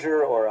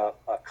soldier or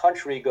a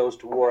country goes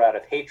to war out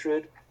of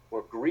hatred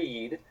or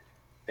greed,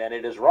 then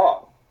it is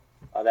wrong.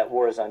 That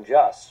war is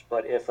unjust.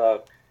 But if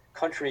a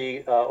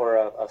country or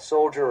a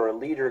soldier or a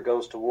leader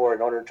goes to war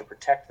in order to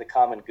protect the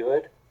common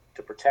good,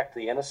 to protect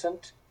the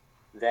innocent,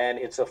 then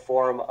it's a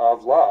form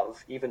of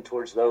love, even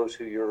towards those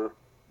who you're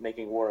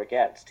making war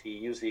against. He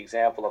used the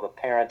example of a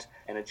parent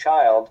and a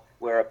child,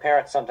 where a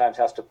parent sometimes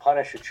has to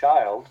punish a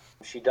child.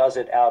 She does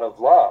it out of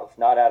love,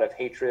 not out of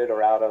hatred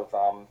or out of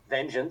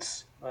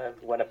vengeance.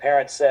 When a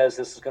parent says,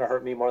 "This is going to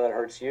hurt me more than it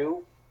hurts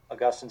you,"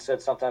 Augustine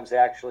said sometimes they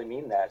actually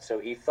mean that. So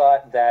he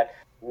thought that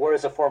war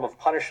is a form of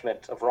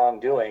punishment of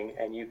wrongdoing,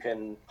 and you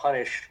can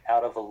punish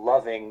out of a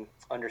loving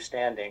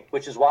understanding,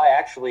 which is why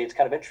actually it's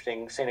kind of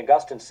interesting. St.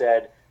 Augustine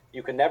said,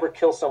 you can never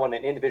kill someone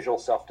in individual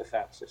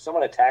self-defense. If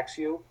someone attacks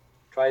you,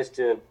 tries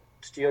to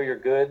steal your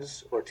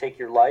goods or take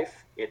your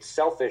life, it's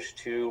selfish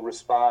to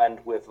respond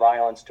with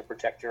violence to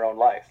protect your own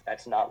life.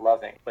 That's not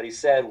loving. But he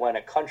said when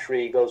a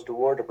country goes to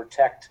war to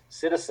protect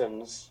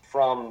citizens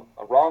from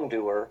a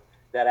wrongdoer,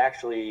 that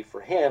actually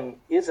for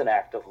him is an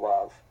act of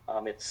love.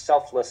 It's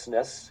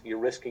selflessness. You're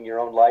risking your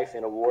own life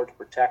in a war to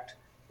protect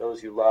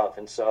those you love.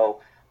 And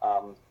so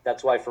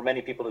that's why for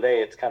many people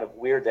today, it's kind of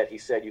weird that he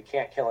said you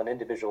can't kill an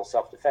individual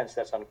self-defense.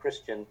 That's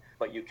unchristian,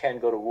 but you can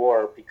go to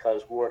war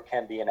because war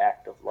can be an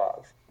act of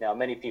love. Now,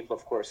 many people,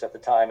 of course, at the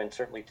time and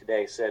certainly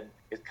today said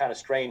it's kind of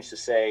strange to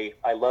say,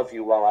 I love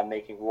you while I'm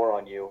making war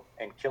on you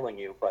and killing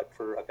you. But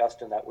for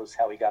Augustine, that was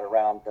how he got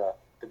around the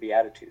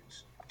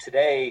Beatitudes.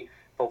 Today,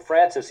 Pope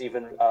Francis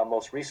even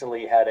most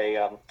recently had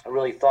a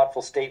really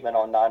thoughtful statement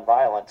on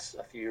nonviolence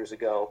a few years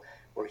ago,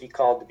 where he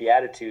called the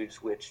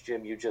Beatitudes, which,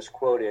 Jim, you just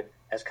quoted,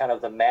 as kind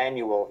of the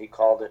manual, he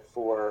called it,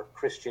 for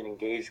Christian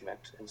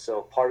engagement. And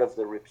so part of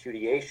the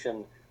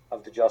repudiation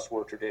of the just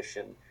war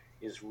tradition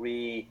is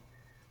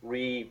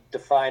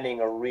redefining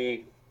or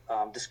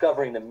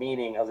discovering the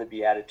meaning of the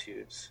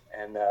Beatitudes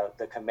and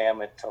the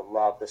commandment to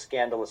love, the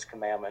scandalous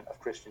commandment of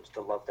Christians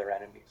to love their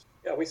enemies.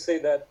 Yeah, we see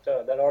that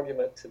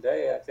argument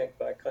today, I think,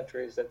 by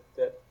countries that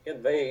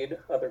invade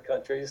other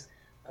countries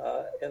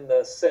in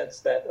the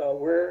sense that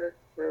we're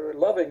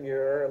loving you,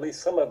 or at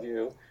least some of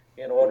you,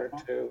 in order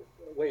to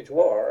wage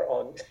war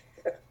on.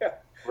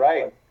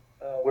 Right.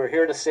 We're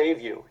here to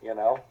save you, you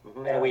know.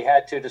 Mm-hmm. And we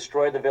had to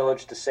destroy the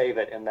village to save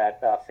it, in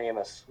that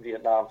famous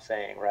Vietnam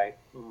saying, right?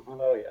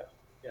 Mm-hmm. Oh,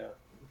 yeah.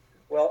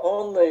 Well,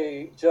 on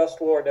the Just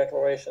War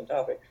Declaration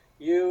topic,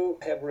 you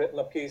have written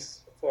a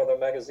piece for the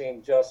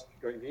magazine Just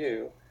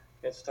Review.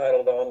 It's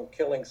titled On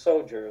Killing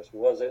Soldiers.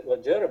 Was it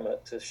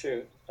legitimate to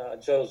shoot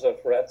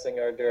Joseph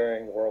Ratzinger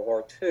during World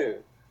War II?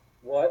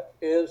 What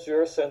is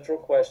your central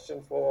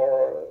question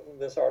for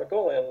this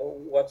article, and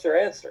what's your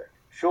answer?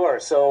 Sure.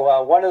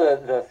 So one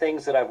of the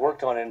things that I've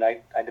worked on, and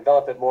I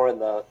develop it more in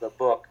the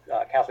book,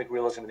 Catholic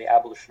Realism and the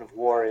Abolition of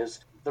War, is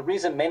the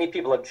reason many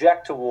people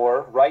object to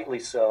war, rightly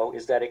so,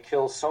 is that it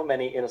kills so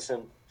many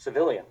innocent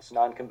civilians,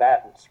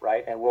 non-combatants,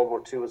 right? And World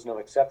War II was no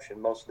exception.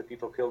 Most of the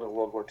people killed in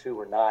World War II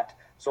were not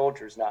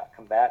soldiers, not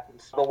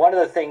combatants. But one of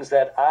the things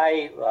that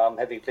I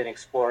have been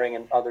exploring,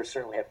 and others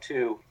certainly have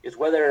too, is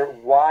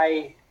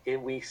why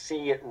we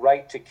see it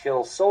right to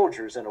kill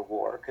soldiers in a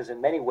war, because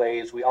in many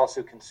ways we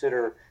also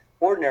consider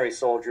ordinary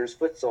soldiers,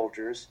 foot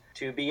soldiers,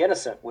 to be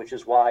innocent, which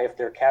is why if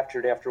they're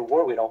captured after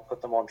war, we don't put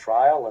them on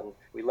trial and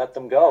we let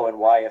them go, and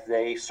why if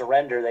they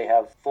surrender, they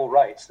have full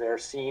rights. They're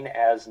seen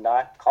as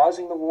not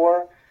causing the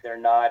war. They're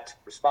not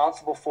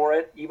responsible for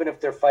it. Even if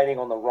they're fighting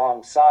on the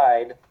wrong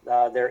side,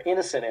 they're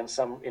innocent in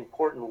some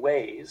important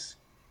ways.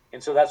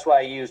 And so that's why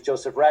I use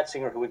Joseph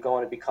Ratzinger, who would go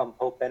on to become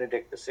Pope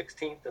Benedict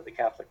XVI of the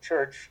Catholic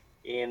Church,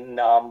 In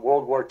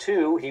World War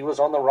II, he was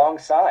on the wrong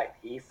side.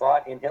 He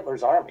fought in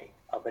Hitler's army.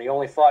 But he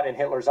only fought in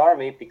Hitler's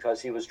army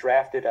because he was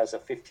drafted as a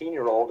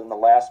 15-year-old in the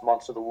last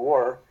months of the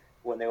war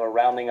when they were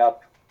rounding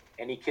up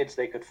any kids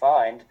they could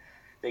find.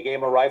 They gave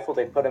him a rifle,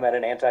 they put him at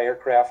an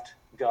anti-aircraft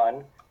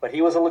gun, but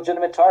he was a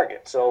legitimate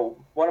target. So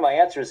one of my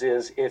answers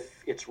is,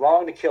 if it's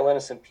wrong to kill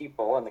innocent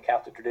people, and the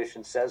Catholic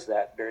tradition says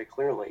that very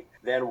clearly,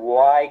 then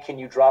why can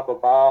you drop a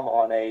bomb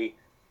on a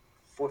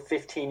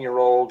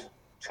 15-year-old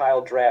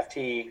child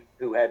draftee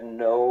who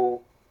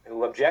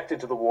objected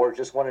to the war,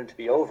 just wanted it to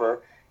be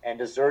over, and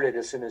deserted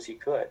as soon as he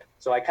could?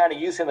 So I kind of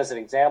use him as an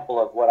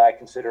example of what I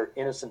consider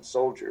innocent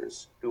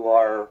soldiers who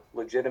are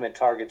legitimate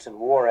targets in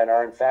war and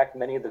are in fact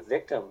many of the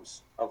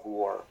victims of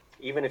war.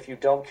 Even if you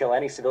don't kill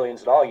any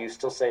civilians at all, you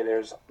still say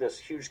there's this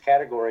huge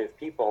category of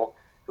people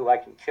who I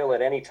can kill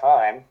at any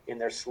time in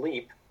their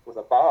sleep with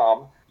a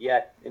bomb,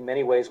 yet in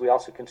many ways we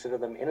also consider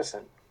them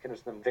innocent,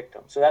 consider them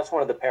victims. So that's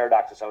one of the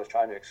paradoxes I was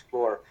trying to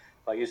explore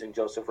by using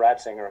Joseph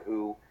Ratzinger,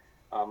 who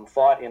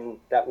fought in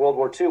that World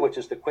War II, which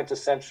is the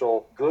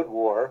quintessential good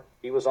war.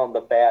 He was on the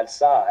bad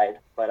side,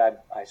 but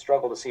I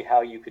struggle to see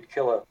how you could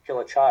kill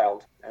a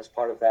child as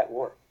part of that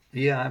war.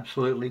 Yeah,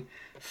 absolutely.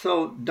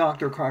 So,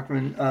 Dr.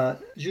 Cochran,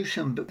 jus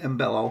in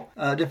bello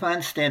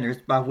defines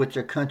standards by which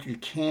a country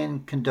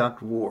can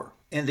conduct war,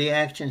 and the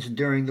actions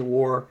during the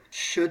war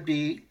should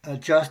be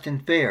just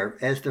and fair,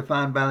 as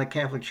defined by the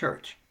Catholic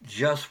Church.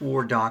 Just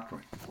war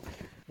doctrine.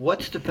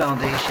 What's the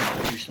foundation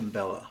of jus in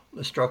bello,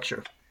 the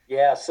structure?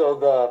 Yeah, so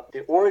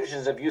the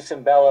origins of jus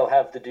in bello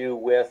have to do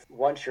with,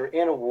 once you're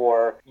in a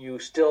war, you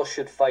still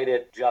should fight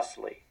it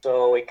justly.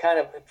 So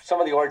some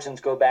of the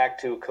origins go back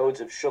to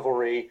codes of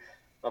chivalry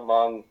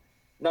among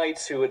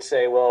knights who would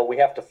say, well, we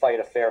have to fight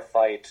a fair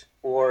fight,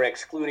 or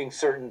excluding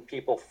certain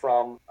people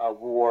from a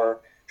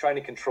war, trying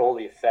to control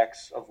the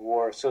effects of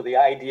war. So the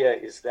idea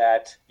is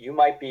that you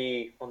might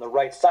be on the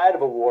right side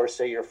of a war,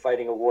 say you're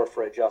fighting a war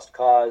for a just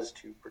cause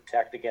to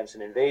protect against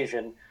an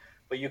invasion,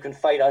 but you can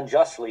fight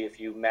unjustly if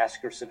you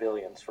massacre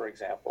civilians, for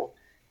example.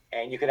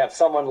 And you can have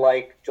someone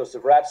like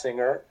Joseph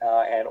Ratzinger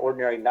and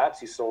ordinary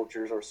Nazi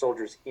soldiers or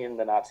soldiers in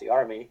the Nazi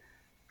army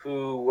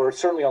who were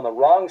certainly on the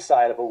wrong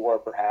side of a war,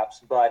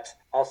 perhaps, but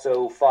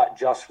also fought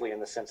justly in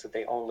the sense that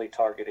they only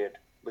targeted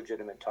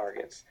legitimate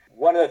targets.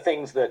 One of the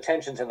things, the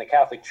tensions in the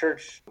Catholic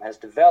Church has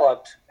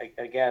developed,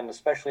 again,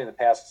 especially in the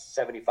past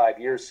 75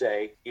 years,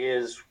 say,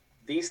 is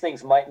these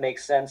things might make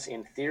sense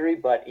in theory,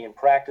 but in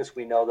practice,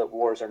 we know that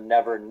wars are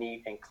never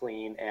neat and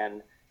clean,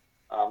 and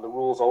the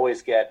rules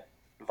always get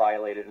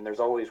violated, and there's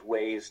always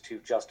ways to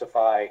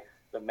justify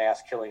the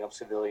mass killing of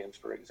civilians,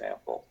 for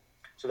example.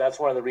 So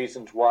that's one of the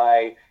reasons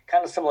why,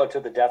 kind of similar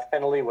to the death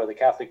penalty, where the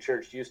Catholic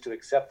Church used to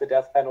accept the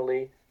death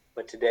penalty,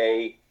 but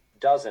today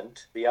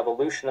doesn't. The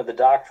evolution of the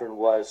doctrine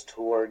was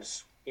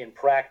towards, in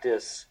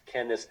practice,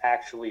 can this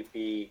actually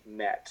be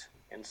met?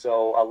 And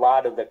so a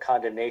lot of the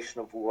condemnation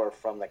of war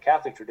from the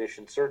Catholic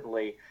tradition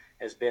certainly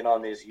has been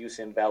on this jus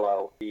in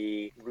bello,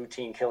 the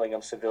routine killing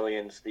of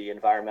civilians, the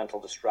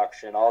environmental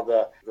destruction, all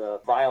the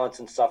violence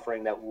and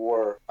suffering that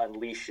war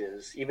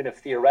unleashes. Even if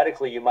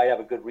theoretically you might have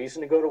a good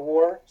reason to go to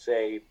war,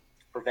 say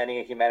preventing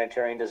a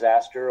humanitarian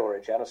disaster or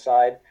a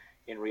genocide,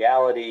 in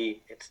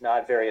reality it's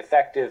not very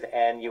effective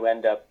and you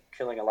end up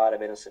killing a lot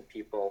of innocent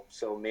people.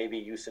 So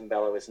maybe jus in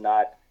bello is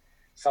not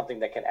something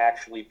that can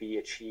actually be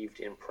achieved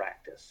in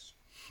practice.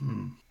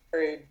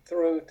 Carried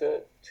through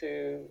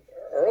to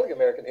early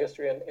American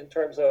history in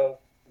terms of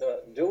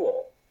the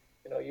duel.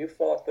 You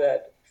fought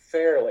that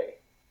fairly.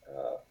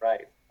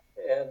 Right.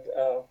 And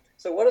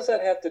so what does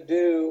that have to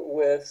do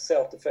with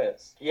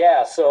self-defense?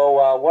 Yeah,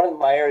 so one of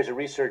my areas of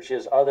research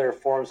is other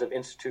forms of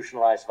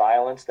institutionalized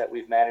violence that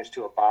we've managed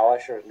to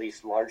abolish, or at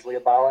least largely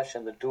abolish,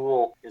 and the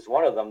duel is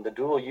one of them. The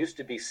duel used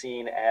to be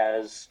seen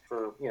as,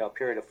 for a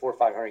period of 400 or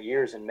 500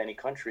 years in many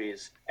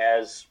countries,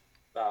 as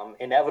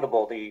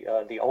inevitable,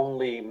 the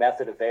only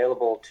method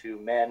available to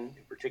men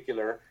in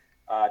particular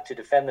to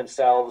defend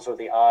themselves or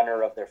the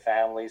honor of their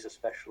families,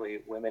 especially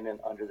women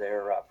under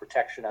their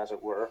protection, as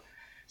it were.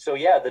 So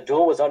yeah, the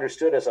duel was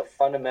understood as a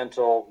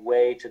fundamental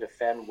way to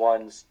defend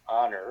one's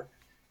honor,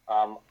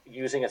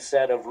 using a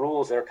set of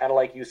rules that are kind of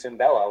like jus in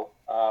bello.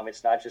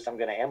 It's not just I'm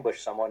going to ambush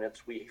someone.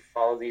 It's we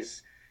follow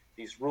these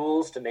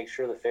rules to make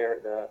sure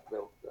the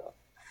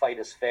fight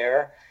is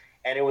fair.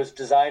 And it was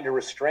designed to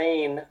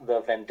restrain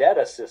the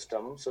vendetta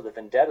system. So the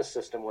vendetta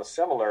system was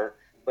similar,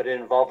 but it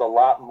involved a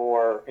lot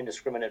more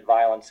indiscriminate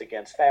violence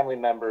against family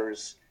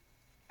members,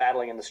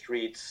 battling in the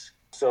streets.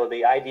 So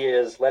the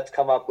idea is, let's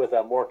come up with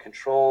a more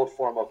controlled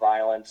form of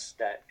violence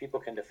that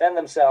people can defend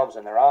themselves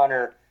and their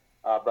honor,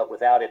 but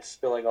without it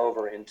spilling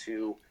over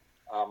into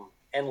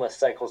endless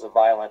cycles of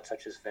violence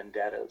such as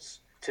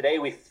vendettas. Today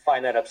we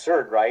find that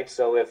absurd, right?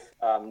 So if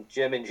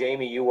Jim and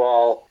Jamie, you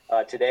all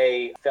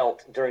today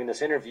felt during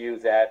this interview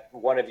that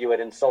one of you had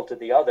insulted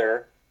the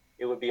other,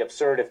 it would be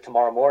absurd if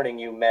tomorrow morning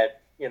you met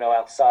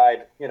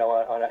outside, in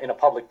a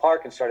public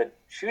park and started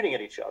shooting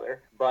at each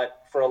other.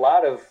 But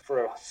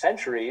for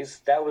centuries,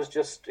 that was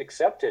just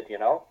accepted,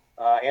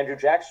 Andrew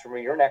Jackson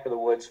from your neck of the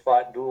woods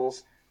fought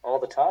duels all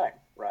the time,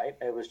 right?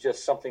 It was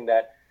just something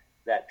that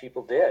that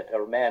people did,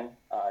 or men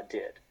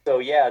did. So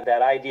yeah,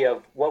 that idea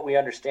of what we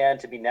understand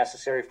to be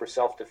necessary for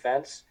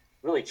self-defense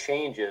really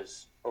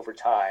changes over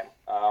time.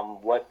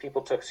 What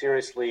people took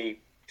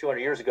seriously 200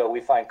 years ago,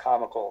 we find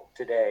comical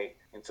today.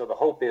 And so the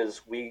hope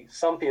is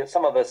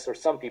some of us or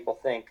some people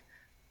think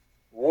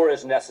war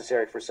is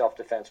necessary for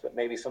self-defense, but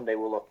maybe someday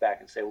we'll look back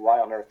and say, why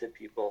on earth did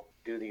people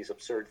do these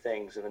absurd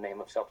things in the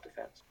name of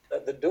self-defense?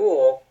 The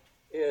duel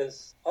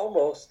is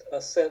almost a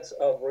sense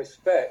of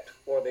respect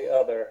for the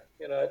other.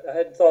 I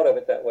hadn't thought of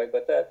it that way,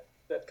 but that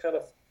kind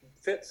of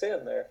fits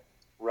in there.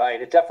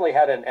 Right. It definitely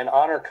had an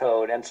honor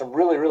code and some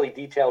really, really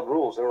detailed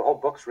rules. There were whole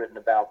books written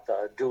about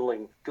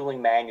dueling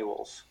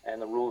manuals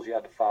and the rules you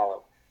had to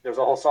follow. There's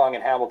a whole song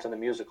in Hamilton the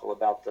musical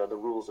about the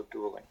rules of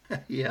dueling.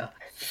 Yeah.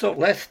 So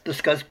let's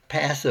discuss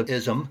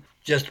pacifism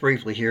just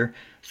briefly here.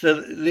 So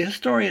the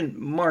historian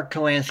Mark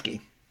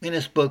Kalansky, in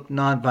his book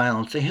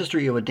Nonviolence, A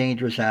History of a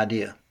Dangerous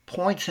Idea,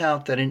 points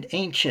out that in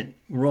ancient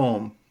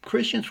Rome,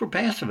 Christians were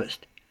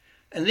pacifist,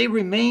 and they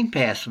remained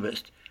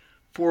pacifist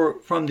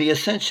from the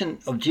ascension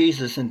of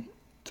Jesus in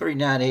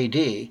 39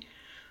 AD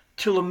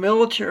to the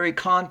military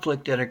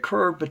conflict that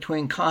occurred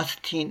between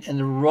Constantine and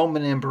the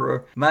Roman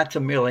Emperor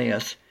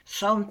Maximilian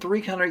some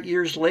 300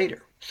 years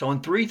later. So in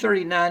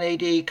 339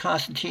 AD,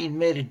 Constantine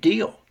made a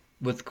deal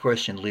with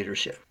Christian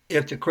leadership.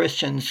 If the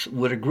Christians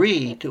would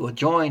agree to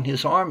join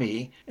his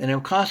army, and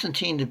if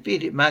Constantine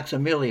defeated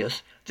Maximilian,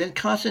 then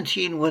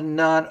Constantine would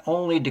not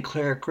only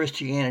declare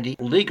Christianity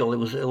legal, it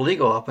was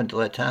illegal up until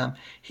that time,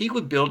 he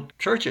would build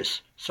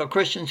churches so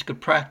Christians could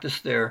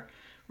practice their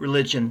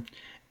religion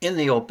in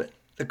the open.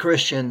 The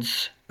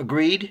Christians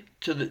agreed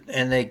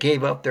and they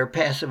gave up their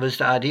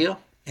pacifist idea,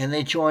 and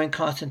they joined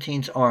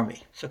Constantine's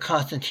army. So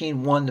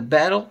Constantine won the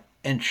battle,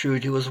 and true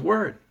to his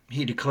word,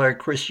 he declared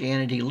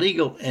Christianity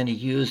legal, and he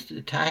used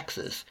the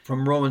taxes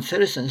from Roman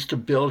citizens to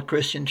build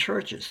Christian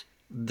churches.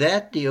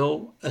 That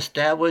deal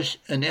established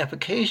an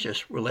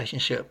efficacious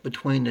relationship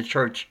between the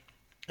church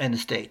and the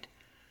state.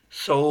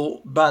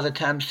 So by the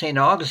time St.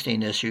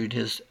 Augustine issued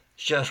his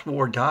just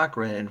war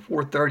doctrine in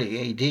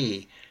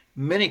 430 AD,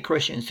 many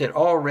Christians had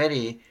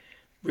already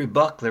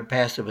rebucked their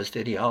pacifist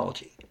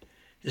ideology.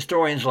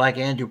 Historians like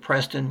Andrew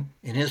Preston,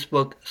 in his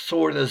book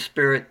Sword of the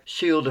Spirit,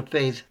 Shield of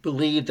Faith,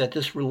 believe that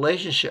this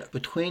relationship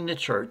between the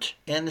church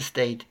and the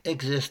state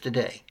exists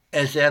today,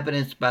 as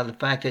evidenced by the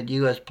fact that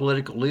U.S.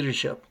 political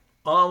leadership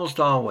almost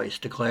always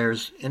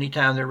declares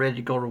anytime they're ready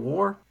to go to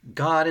war,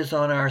 God is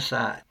on our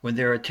side, when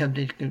they're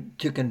attempting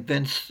to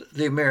convince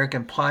the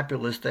American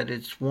populace that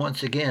it's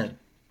once again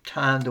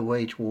time to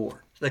wage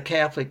war. The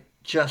Catholic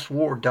just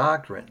war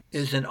doctrine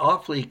is an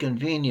awfully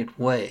convenient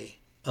way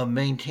of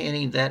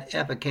maintaining that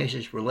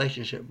efficacious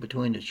relationship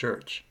between the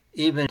church,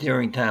 even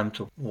during times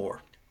of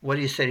war. What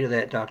do you say to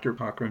that, Dr.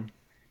 Cochran?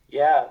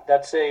 Yeah,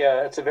 that's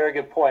a very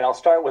good point. I'll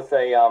start with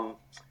an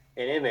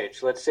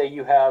image. Let's say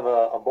you have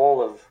a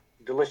bowl of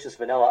delicious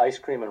vanilla ice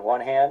cream in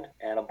one hand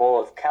and a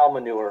bowl of cow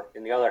manure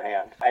in the other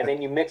hand, and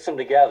then you mix them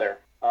together.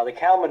 The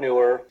cow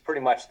manure is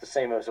pretty much the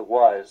same as it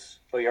was,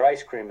 but your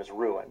ice cream is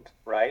ruined,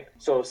 right?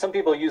 So some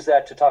people use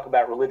that to talk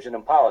about religion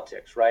and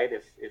politics, right?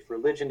 If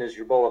religion is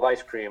your bowl of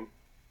ice cream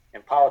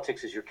and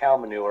politics is your cow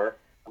manure,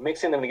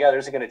 mixing them together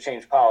isn't going to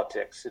change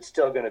politics. It's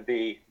still going to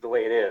be the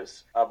way it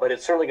is, but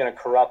it's certainly going to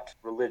corrupt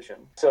religion.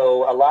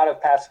 So a lot of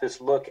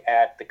pacifists look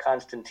at the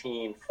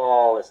Constantine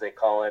fall, as they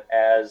call it,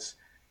 as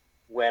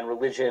when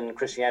religion,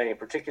 Christianity in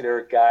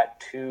particular, got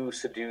too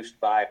seduced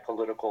by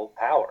political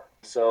power.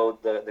 So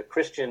the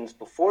Christians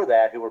before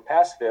that, who were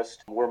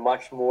pacifists, were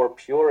much more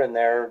pure in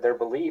their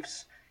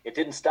beliefs. It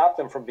didn't stop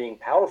them from being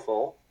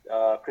powerful.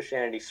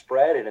 Christianity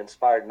spread, it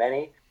inspired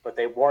many, but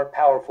they weren't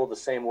powerful the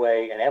same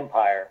way an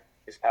empire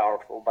is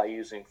powerful by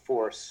using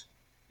force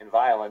and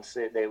violence.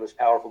 It was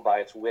powerful by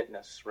its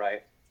witness,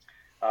 right?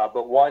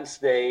 But once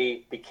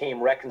they became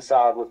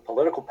reconciled with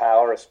political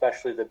power,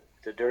 especially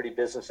the dirty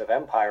business of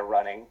empire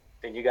running,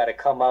 then you got to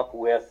come up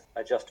with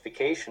a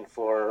justification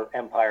for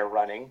empire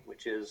running,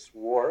 which is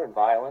war and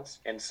violence.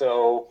 And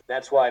so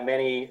that's why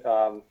many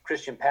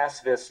Christian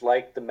pacifists,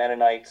 like the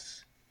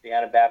Mennonites, the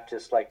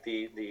Anabaptists, like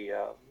the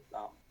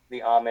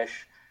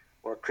Amish,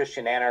 or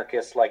Christian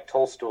anarchists like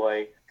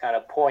Tolstoy, kind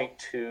of point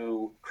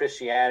to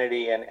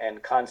Christianity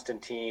and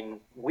Constantine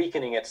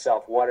weakening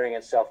itself, watering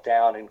itself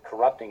down, and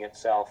corrupting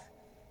itself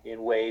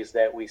in ways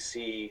that we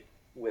see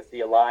with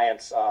the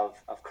alliance of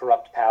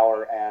corrupt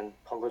power and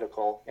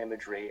political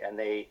imagery. And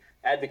they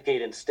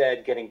advocate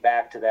instead getting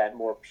back to that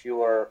more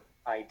pure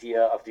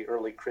idea of the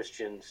early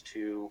Christians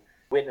to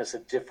witness a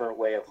different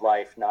way of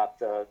life, not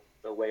the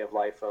way of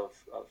life of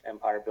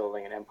empire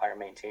building and empire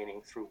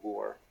maintaining through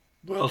war.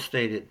 Well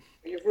stated.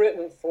 You've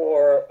written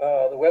for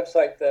the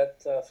website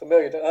that's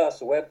familiar to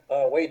us,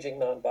 Waging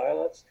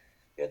Nonviolence.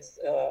 It's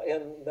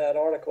in that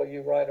article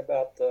you write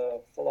about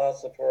the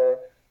philosopher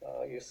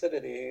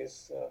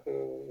Thucydides,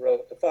 who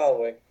wrote the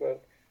following,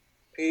 quote,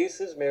 "Peace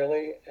is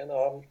merely an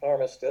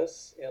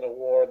armistice in a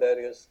war that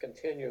is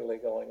continually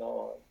going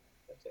on."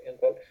 That's the end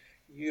quote.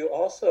 You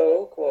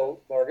also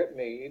quote Margaret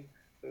Mead,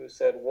 who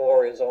said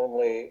war is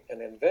only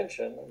an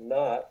invention,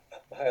 not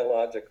a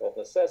biological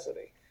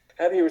necessity.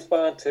 How do you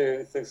respond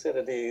to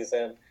Thucydides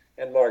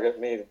and Margaret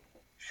Mead?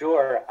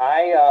 Sure.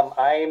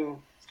 I'm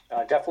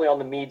definitely on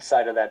the Mead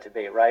side of that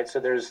debate, right? So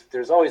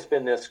there's always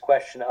been this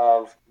question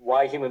of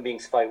why human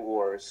beings fight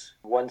wars.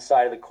 One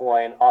side of the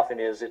coin often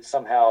is it's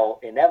somehow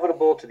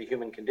inevitable to the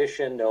human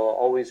condition. There will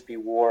always be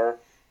war.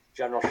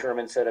 General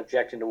Sherman said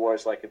objecting to war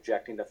is like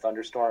objecting to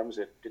thunderstorms.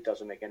 It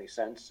doesn't make any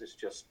sense.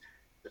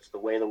 It's the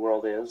way the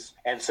world is.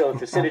 And so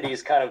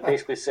Thucydides kind of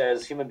basically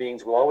says human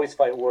beings will always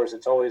fight wars.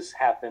 It's always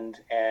happened.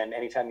 And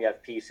anytime you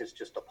have peace, it's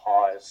just a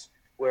pause.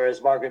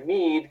 Whereas Margaret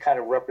Mead kind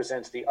of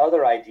represents the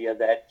other idea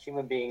that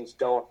human beings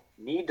don't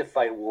need to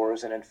fight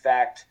wars. And in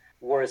fact,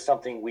 war is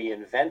something we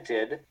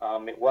invented.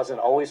 It wasn't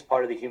always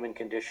part of the human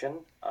condition.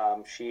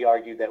 She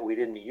argued that we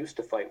didn't used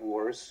to fight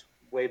wars,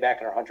 way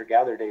back in our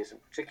hunter-gatherer days in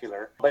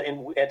particular. But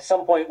at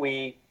some point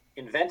we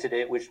invented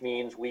it, which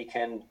means we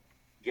can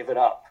give it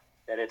up,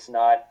 that it's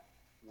not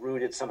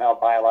rooted somehow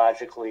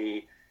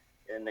biologically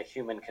in the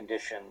human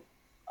condition,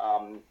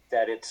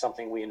 that it's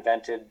something we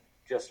invented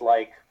just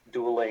like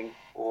dueling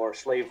or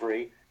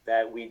slavery,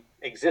 that we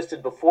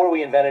existed before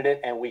we invented it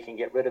and we can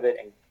get rid of it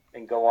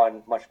and go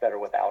on much better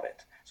without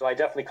it. So I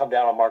definitely come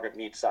down on Margaret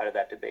Mead's side of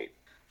that debate.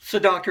 So,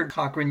 Dr.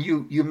 Cochran,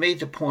 you made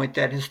the point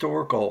that the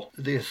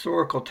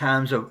historical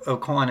times of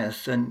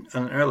Aquinas and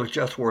other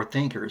just war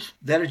thinkers,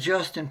 that a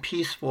just and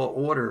peaceful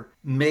order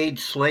made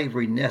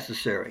slavery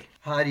necessary.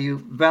 How do you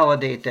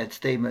validate that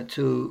statement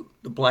to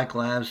the Black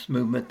Lives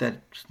Movement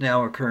that's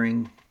now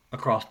occurring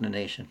across the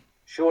nation?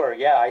 Sure,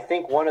 yeah. I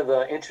think one of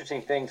the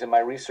interesting things in my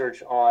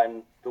research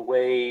on the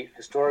way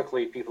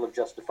historically people have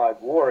justified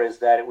war is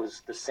that it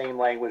was the same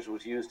language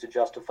was used to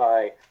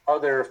justify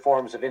other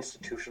forms of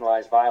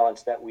institutionalized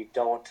violence that we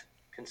don't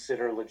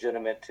consider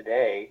legitimate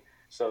today.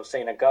 So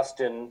St.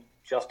 Augustine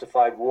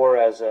justified war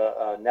as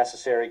a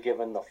necessary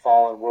given the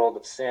fallen world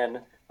of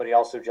sin, but he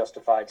also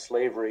justified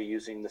slavery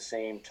using the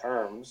same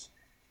terms.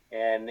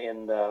 And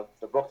in the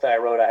book that I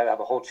wrote, I have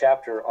a whole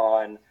chapter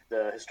on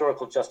the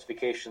historical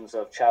justifications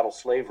of chattel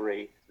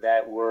slavery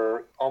that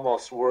were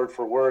almost word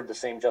for word the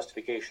same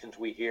justifications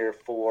we hear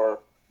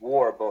for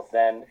war, both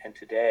then and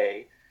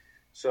today.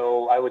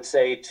 So I would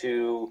say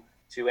to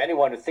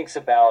anyone who thinks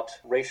about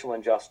racial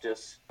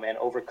injustice and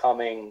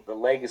overcoming the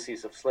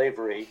legacies of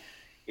slavery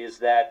is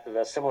that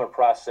the similar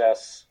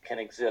process can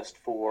exist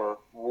for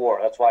war.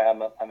 That's why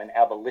I'm an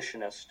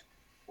abolitionist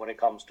when it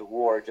comes to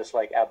war, just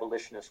like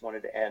abolitionists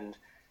wanted to end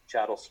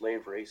chattel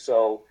slavery.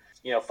 So,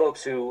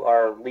 folks who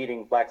are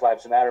leading Black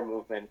Lives Matter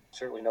movement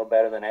certainly know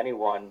better than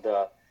anyone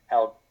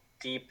how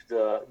deep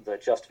the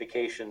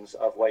justifications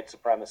of white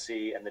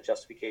supremacy and the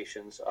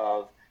justifications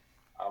of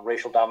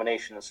racial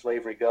domination and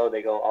slavery go.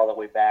 They go all the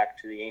way back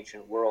to the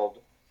ancient world,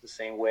 the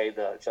same way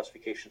the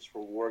justifications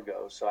for war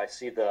go. So I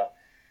see the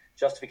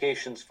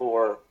justifications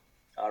for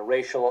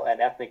racial and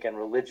ethnic and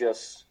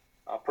religious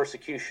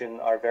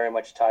persecution are very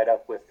much tied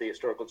up with the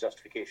historical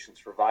justifications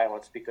for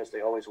violence because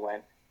they always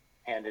went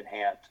hand in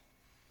hand.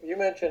 You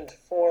mentioned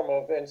form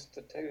of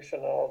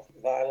institutional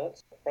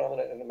violence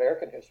prominent in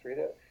American history.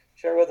 To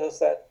share with us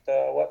that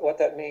what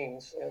that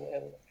means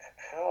and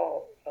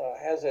how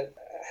has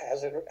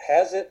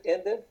it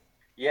ended?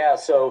 Yeah.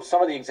 So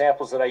some of the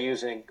examples that I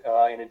use in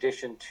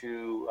addition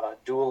to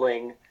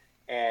dueling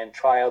and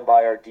trial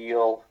by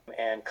ordeal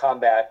and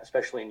combat,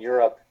 especially in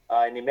Europe,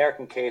 in the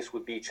American case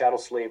would be chattel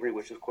slavery,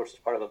 which of course is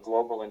part of a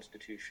global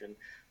institution.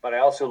 But I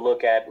also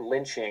look at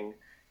lynching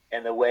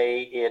and the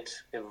way it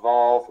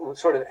evolved,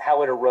 sort of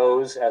how it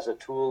arose as a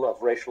tool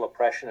of racial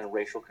oppression and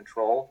racial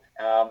control,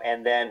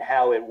 and then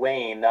how it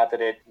waned, not that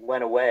it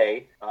went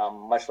away,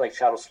 much like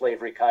chattel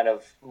slavery kind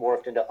of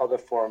morphed into other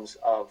forms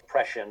of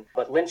oppression.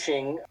 But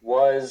lynching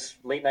was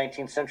late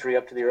 19th century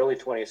up to the early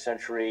 20th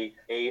century,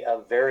 a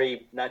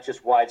very not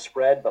just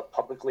widespread, but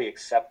publicly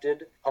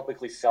accepted,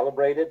 publicly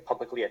celebrated,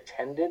 publicly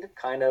attended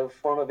kind of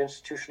form of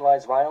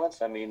institutionalized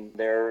violence. I mean,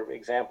 there are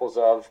examples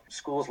of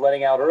schools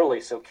letting out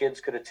early so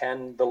kids could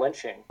attend the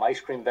lynching.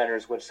 Ice cream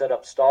vendors would set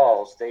up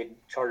stalls. They'd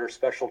charter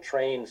special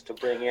trains to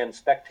bring in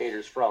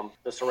spectators from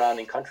the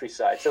surrounding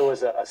countryside. So it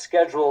was a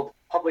scheduled,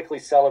 publicly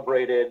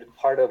celebrated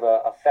part of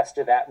a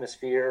festive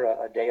atmosphere,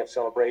 a day of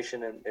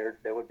celebration, and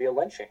there would be a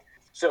lynching.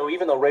 So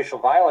even though racial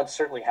violence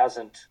certainly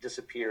hasn't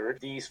disappeared,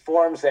 these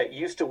forms that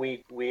used to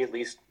we at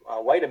least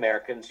white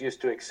Americans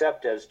used to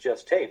accept as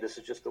just, hey, this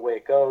is just the way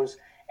it goes,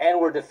 and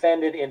were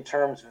defended in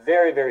terms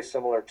very, very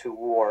similar to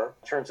war,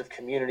 in terms of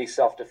community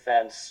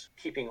self-defense,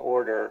 keeping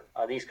order,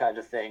 these kinds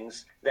of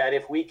things, that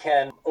if we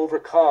can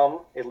overcome,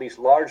 at least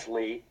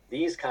largely,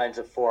 these kinds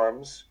of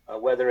forms,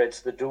 whether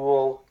it's the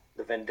duel,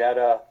 the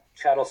vendetta,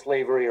 chattel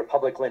slavery, or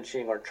public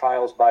lynching, or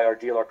trials by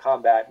ordeal or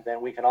combat,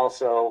 then we can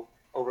also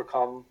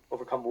overcome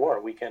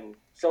war. We can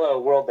still have a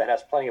world that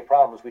has plenty of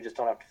problems. We just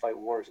don't have to fight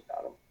wars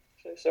about them.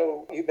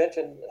 So you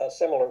mentioned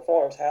similar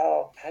forms.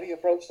 How do you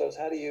approach those?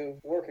 How do you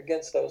work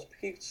against those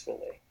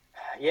peacefully?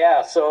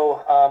 Yeah,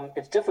 so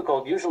it's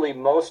difficult. Usually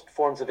most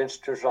forms of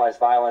institutionalized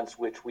violence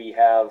which we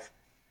have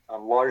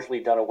largely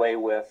done away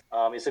with.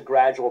 It's a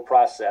gradual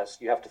process.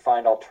 You have to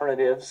find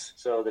alternatives.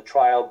 So the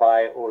trial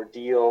by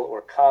ordeal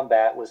or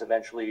combat was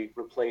eventually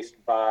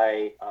replaced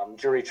by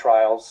jury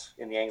trials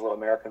in the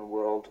Anglo-American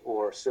world,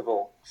 or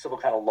civil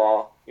kind of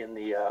law in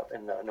the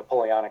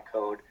Napoleonic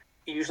Code.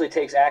 It usually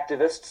takes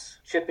activists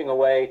chipping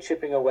away,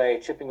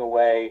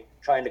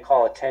 trying to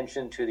call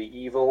attention to the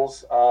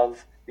evils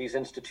of these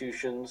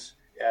institutions.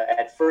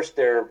 At first,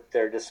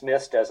 they're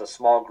dismissed as a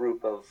small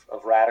group of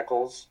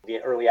radicals, the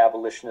early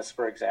abolitionists,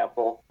 for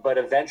example. But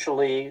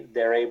eventually,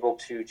 they're able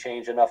to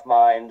change enough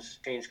minds,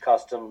 change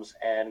customs,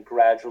 and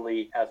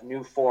gradually have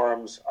new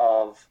forms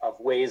of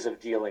ways of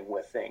dealing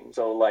with things.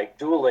 So like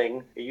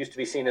dueling, it used to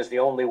be seen as the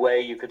only way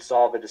you could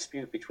solve a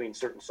dispute between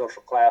certain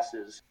social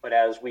classes. But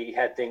as we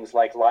had things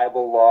like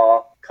libel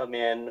law come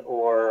in,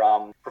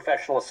 or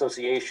professional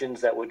associations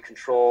that would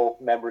control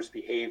members'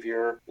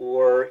 behavior,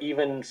 or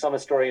even some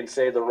historians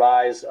say the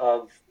rise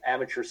of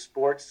amateur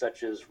sports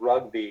such as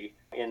rugby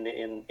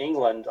in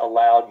England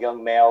allowed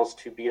young males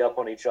to beat up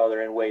on each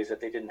other in ways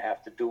that they didn't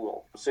have to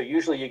duel. So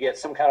usually you get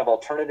some kind of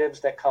alternatives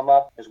that come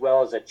up, as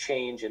well as a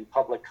change in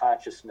public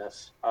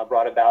consciousness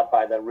brought about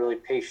by the really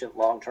patient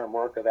long-term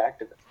work of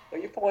activists.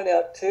 Well, you point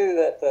out, too,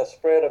 that the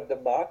spread of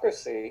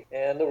democracy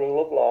and the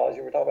rule of law, as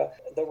you were talking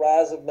about, the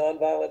rise of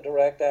nonviolent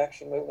direct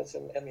action movements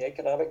and the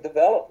economic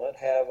development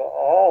have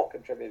all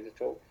contributed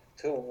to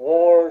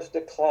war's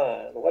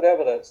decline. What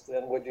evidence,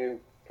 then, would you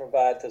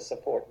provide to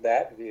support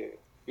that view?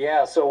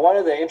 Yeah, so one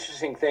of the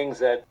interesting things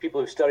that people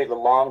who study the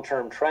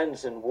long-term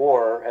trends in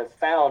war have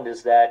found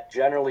is that,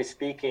 generally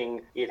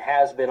speaking, it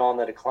has been on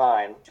the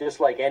decline. Just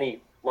like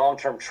any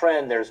long-term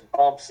trend, there's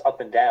bumps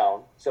up and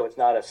down, so it's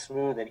not as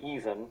smooth and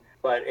even.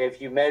 But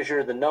if you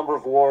measure the number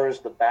of wars,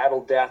 the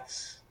battle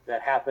deaths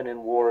that happen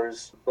in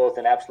wars, both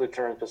in absolute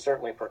terms, but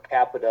certainly per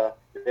capita,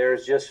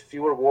 there's just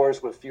fewer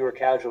wars with fewer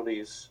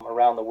casualties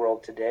around the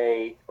world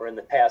today, or in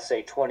the past,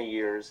 say, 20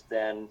 years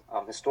than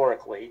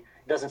historically.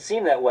 It doesn't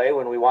seem that way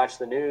when we watch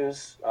the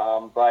news,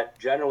 but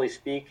generally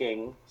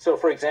speaking, so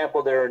for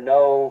example, there are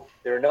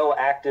no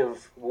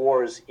active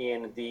wars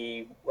in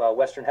the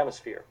Western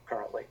Hemisphere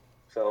currently.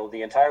 So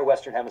the entire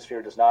Western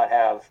Hemisphere does not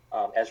have,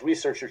 as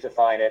researchers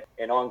define it,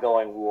 an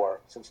ongoing war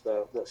since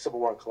the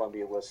Civil War in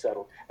Colombia was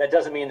settled. That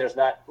doesn't mean there's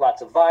not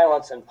lots of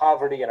violence and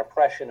poverty and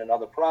oppression and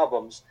other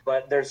problems,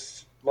 but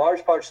there's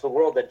large parts of the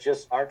world that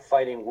just aren't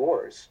fighting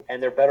wars,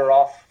 and they're better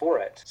off for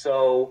it.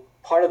 So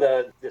part of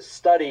this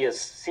study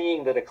is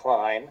seeing the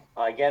decline,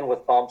 again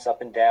with bumps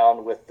up and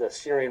down. With the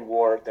Syrian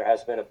war, there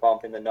has been a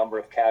bump in the number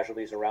of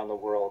casualties around the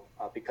world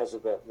because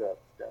of the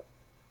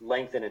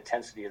length and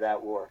intensity of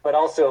that war. But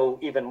also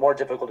even more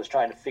difficult is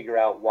trying to figure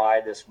out why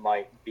this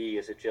might be.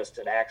 Is it just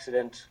an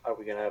accident?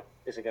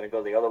 Is it going to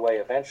go the other way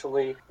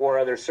eventually? Or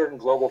are there certain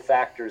global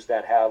factors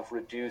that have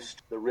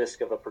reduced the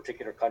risk of a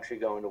particular country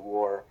going to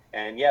war?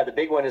 And yeah, the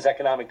big one is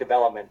economic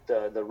development.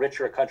 The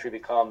richer a country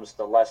becomes,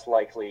 the less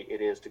likely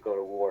it is to go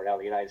to war. Now,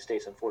 the United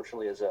States,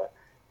 unfortunately, is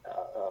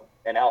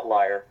an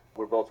outlier.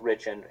 We're both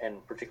rich and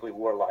particularly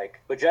warlike.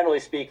 But generally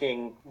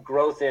speaking,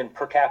 growth in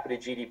per capita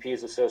GDP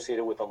is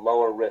associated with a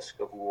lower risk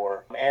of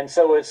war. And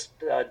so is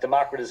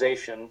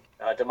democratization.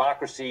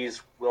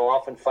 Democracies will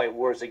often fight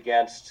wars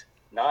against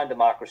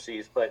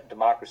non-democracies, but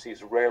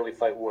democracies rarely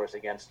fight wars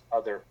against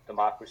other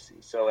democracies.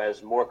 So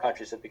as more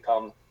countries have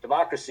become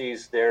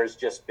democracies, there's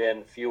just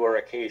been fewer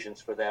occasions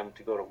for them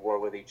to go to war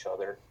with each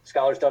other.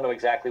 Scholars don't know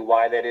exactly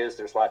why that is.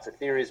 There's lots of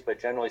theories, but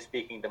generally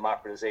speaking,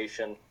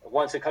 democratization,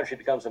 once a country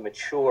becomes a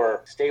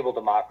mature, stable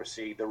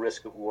democracy, the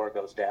risk of war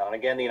goes down.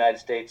 Again, the United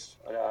States,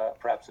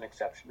 perhaps an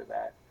exception to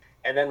that.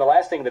 And then the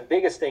last thing, the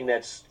biggest thing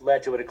that's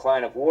led to a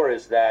decline of war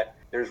is that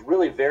there's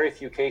really very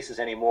few cases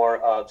anymore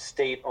of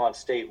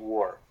state-on-state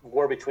war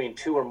between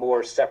two or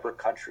more separate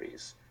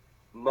countries.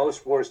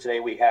 Most wars today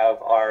we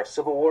have are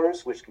civil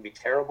wars, which can be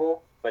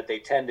terrible, but they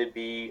tend to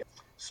be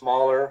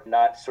smaller,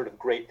 not sort of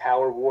great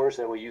power wars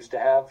that we used to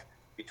have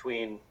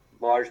between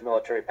large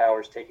military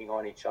powers taking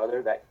on each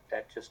other. That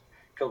just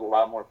killed a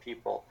lot more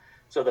people.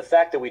 So the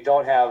fact that we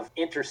don't have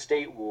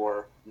interstate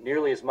war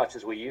nearly as much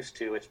as we used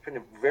to, it's been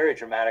a very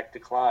dramatic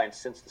decline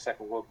since the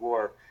Second World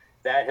War.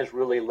 That has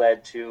really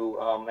led to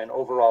an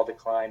overall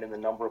decline in the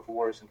number of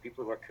wars and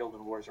people who are killed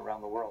in wars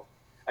around the world.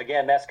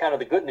 Again, that's kind of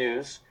the good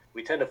news.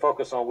 We tend to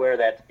focus on where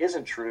that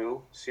isn't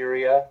true,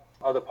 Syria,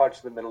 other parts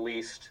of the Middle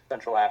East,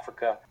 Central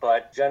Africa.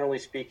 But generally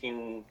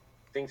speaking,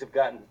 things have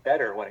gotten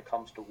better when it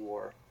comes to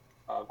war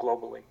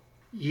globally.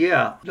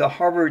 Yeah, the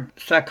Harvard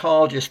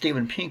psychologist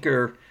Steven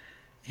Pinker,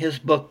 his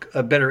book,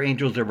 Better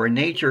Angels of Our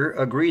Nature,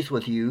 agrees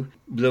with you.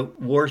 The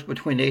wars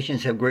between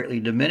nations have greatly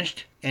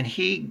diminished, and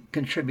he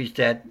contributes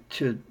that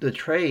to the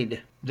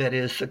trade that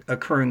is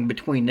occurring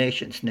between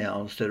nations now.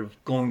 Instead of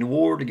going to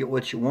war to get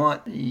what you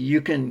want, you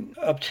can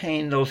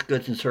obtain those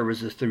goods and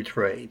services through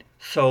trade.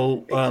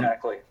 So,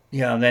 exactly.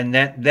 Yeah, then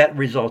that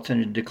results in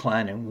a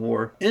decline in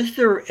war. Is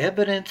there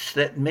evidence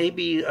that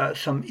maybe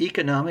some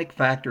economic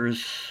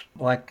factors,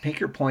 like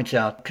Pinker points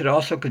out, could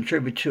also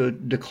contribute to a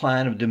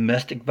decline of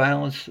domestic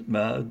violence,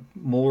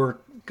 more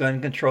gun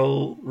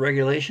control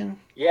regulation?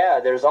 Yeah,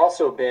 there's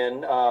also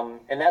been,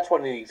 and that's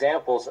one of the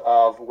examples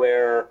of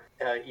where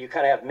you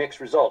kind of have mixed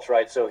results,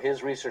 right? So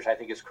his research, I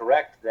think, is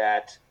correct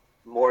that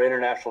more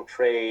international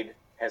trade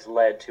has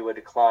led to a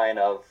decline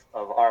of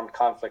armed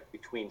conflict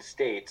between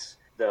states.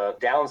 The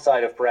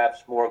downside of perhaps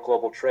more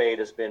global trade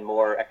has been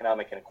more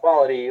economic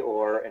inequality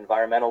or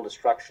environmental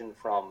destruction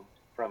from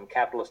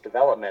capitalist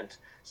development.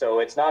 So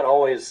it's not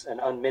always an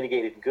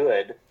unmitigated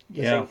good.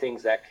 The same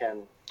things that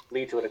can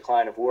lead to a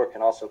decline of war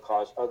can also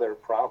cause other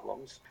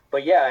problems.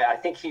 But yeah, I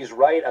think he's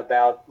right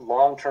about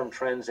long-term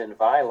trends in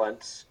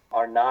violence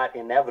are not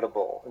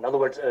inevitable. In other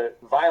words,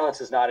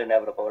 violence is not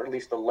inevitable, or at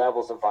least the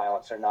levels of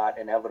violence are not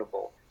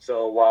inevitable.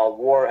 So while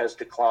war has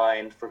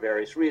declined for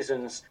various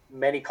reasons,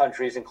 many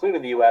countries,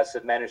 including the U.S.,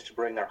 have managed to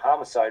bring their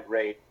homicide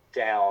rate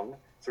down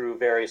through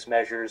various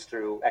measures,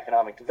 through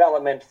economic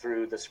development,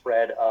 through the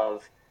spread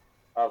of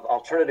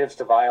alternatives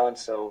to violence.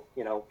 So,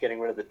 getting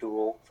rid of the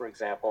duel, for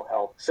example,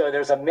 helped. So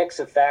there's a mix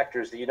of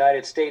factors. The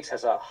United States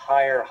has a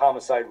higher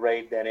homicide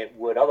rate than it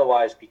would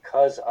otherwise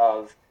because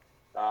of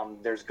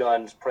there's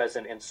guns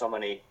present in so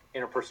many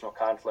interpersonal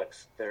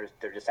conflicts. There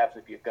just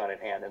happens to be a gun in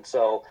hand. And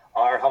so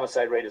our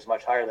homicide rate is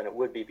much higher than it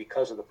would be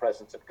because of the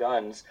presence of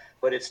guns,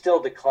 but it's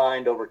still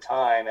declined over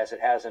time as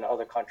it has in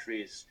other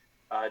countries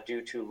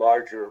due to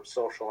larger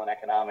social and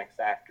economic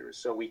factors.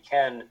 So we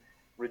can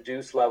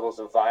reduce levels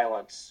of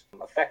violence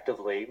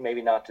effectively,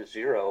 maybe not to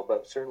zero,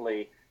 but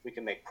certainly we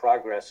can make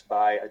progress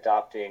by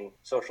adopting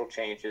social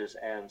changes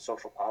and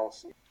social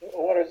policy.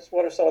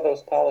 What are some of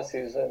those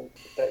policies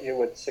that you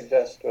would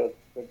suggest would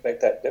make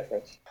that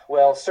difference?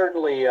 Well,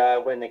 certainly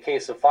in the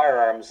case of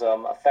firearms,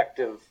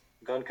 effective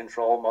gun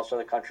control, most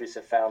other countries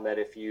have found that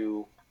if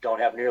you don't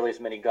have nearly as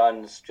many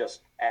guns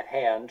just at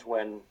hand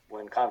when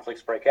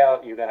conflicts break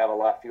out, you're going to have a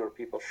lot fewer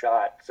people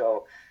shot.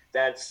 So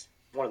that's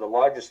one of the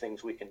largest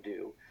things we can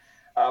do.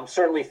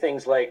 Certainly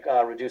things like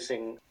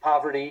reducing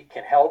poverty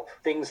can help.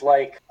 Things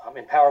like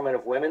empowerment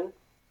of women.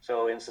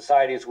 So in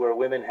societies where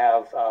women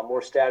have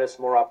more status,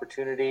 more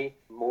opportunity,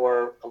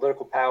 more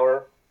political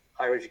power,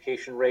 higher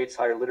education rates,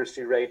 higher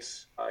literacy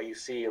rates, you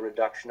see a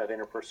reduction of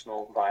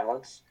interpersonal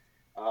violence.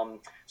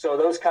 So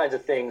those kinds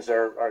of things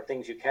are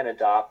things you can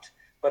adopt.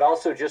 But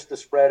also just the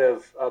spread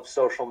of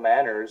social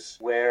manners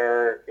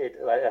where,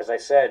 as I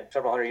said,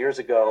 several hundred years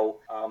ago,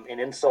 an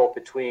insult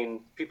between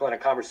people in a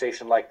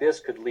conversation like this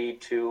could lead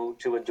to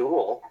a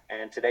duel,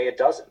 and today it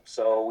doesn't.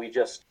 So we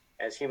just,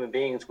 as human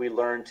beings, we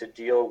learn to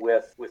deal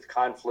with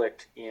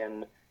conflict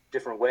in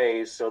different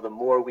ways. So the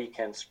more we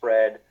can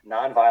spread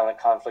nonviolent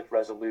conflict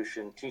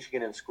resolution, teaching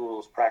it in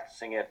schools,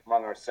 practicing it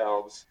among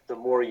ourselves, the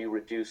more you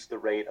reduce the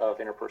rate of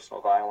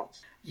interpersonal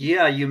violence.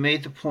 Yeah, you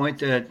made the point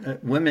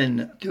that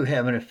women do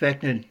have an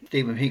effect, and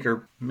Steven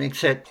Pinker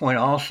makes that point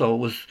also,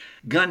 was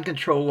gun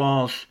control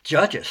laws,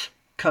 judges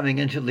coming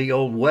into the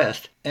Old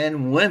West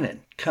and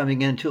women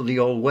coming into the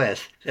Old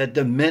West that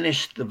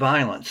diminished the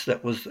violence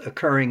that was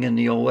occurring in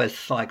the Old West.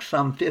 It's like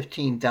some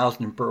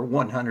 15,000 per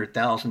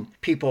 100,000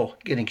 people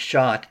getting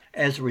shot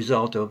as a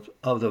result of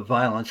the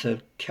violence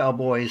of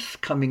cowboys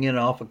coming in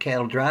off of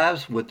cattle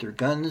drives with their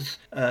guns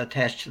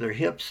attached to their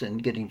hips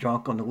and getting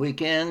drunk on the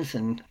weekends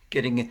and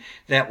getting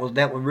that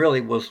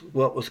really was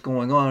what was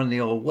going on in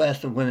the Old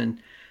West, and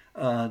women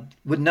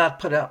would not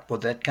put up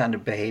with that kind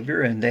of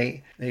behavior, and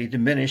they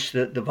diminished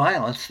the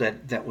violence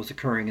that was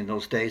occurring in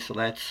those days. So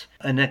that's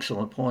an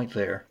excellent point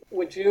there.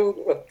 Would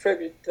you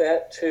attribute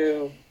that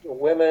to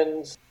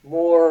women's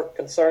more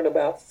concern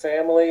about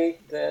family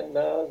than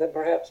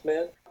perhaps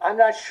men? I'm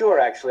not sure,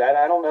 actually.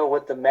 I don't know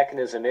what the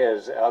mechanism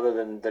is, other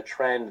than the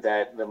trend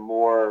that the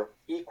more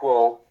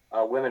equal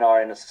women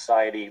are in a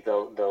society,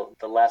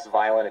 the less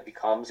violent it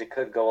becomes. It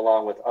could go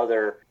along with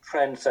other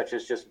trends, such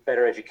as just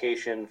better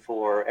education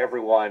for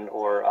everyone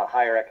or a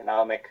higher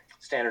economic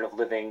standard of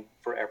living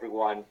for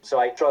everyone. So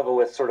I struggle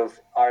with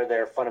are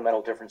there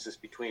fundamental differences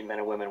between men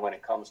and women when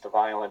it comes to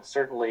violence?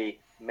 Certainly,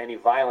 many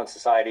violent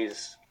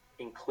societies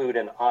include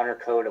an honor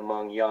code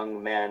among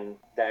young men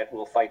that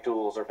will fight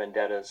duels or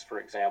vendettas, for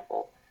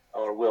example,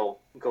 or will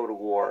go to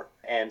war.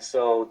 And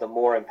so the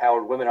more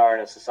empowered women are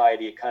in a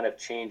society, it kind of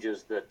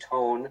changes the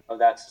tone of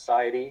that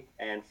society,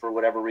 and for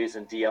whatever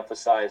reason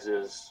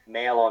de-emphasizes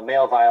male on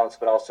male violence,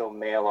 but also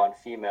male on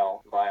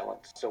female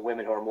violence. So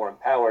women who are more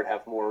empowered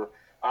have more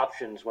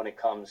options when it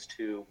comes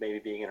to maybe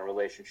being in a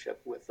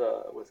relationship with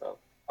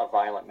a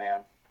violent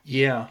man.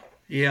 Yeah.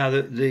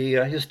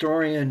 The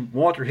historian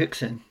Walter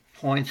Hickson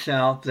points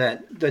out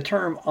that the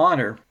term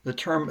honor, the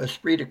term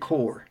esprit de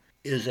corps,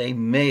 is a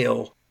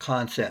male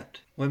concept.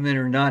 Women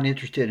are not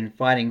interested in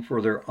fighting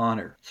for their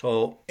honor.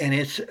 So, and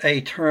it's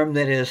a term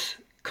that is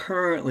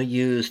currently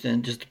used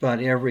in just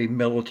about every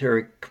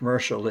military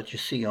commercial that you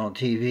see on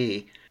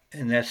TV.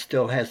 And that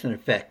still has an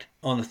effect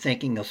on the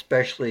thinking,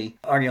 especially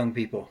our young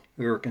people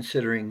who are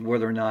considering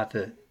whether or not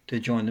to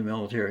join the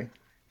military.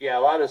 Yeah,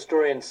 a lot of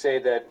historians say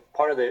that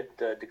part of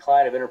the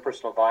decline of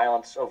interpersonal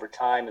violence over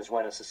time is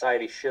when a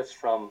society shifts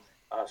from,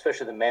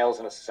 especially the males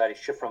in a society,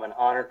 shift from an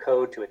honor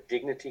code to a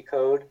dignity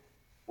code,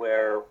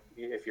 where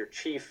if your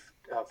chief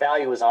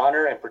value is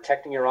honor and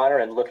protecting your honor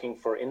and looking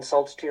for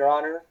insults to your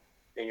honor,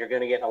 then you're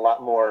going to get in a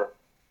lot more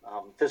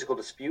physical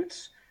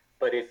disputes.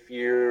 But if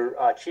your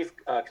chief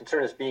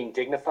concern is being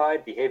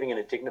dignified, behaving in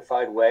a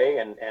dignified way,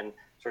 and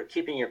sort of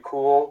keeping your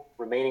cool,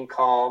 remaining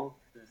calm,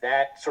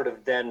 that sort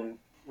of then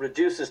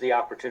reduces the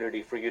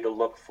opportunity for you to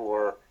look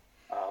for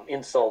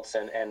insults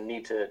and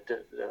need to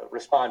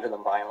respond to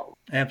them violently.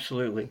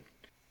 Absolutely.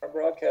 Our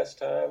broadcast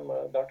time,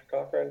 Dr.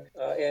 Cochran.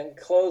 In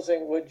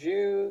closing, would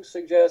you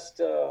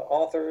suggest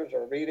authors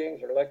or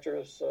readings or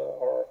lectures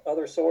or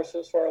other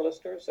sources for our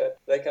listeners that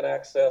they can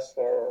access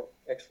for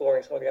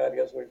exploring some of the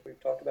ideas we've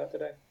talked about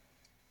today?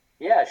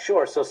 Yeah,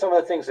 sure. So some of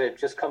the things that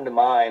just come to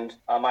mind,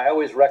 I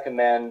always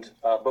recommend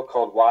a book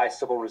called Why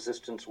Civil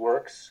Resistance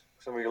Works.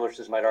 Some of your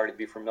listeners might already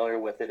be familiar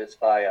with it. It's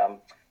by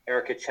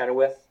Erica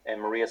Chenoweth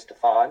and Maria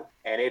Stefan.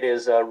 And it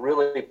is a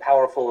really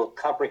powerful,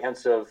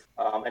 comprehensive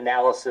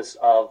analysis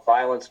of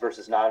violence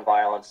versus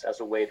nonviolence as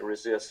a way to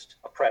resist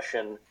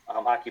oppression,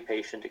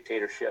 occupation,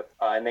 dictatorship.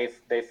 And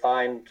they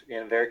find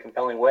in very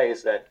compelling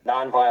ways that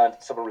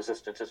nonviolent civil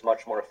resistance is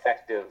much more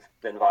effective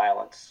than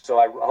violence. So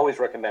I always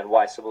recommend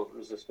Why Civil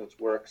Resistance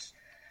Works.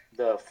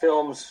 The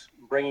films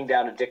Bringing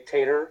Down a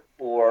Dictator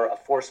or A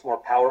Force More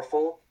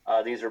Powerful,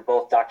 these are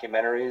both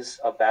documentaries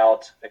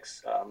about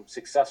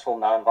successful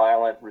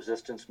nonviolent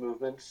resistance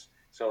movements.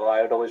 So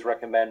I would always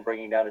recommend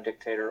Bringing Down a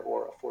Dictator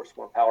or A Force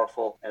More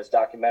Powerful as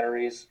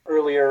documentaries.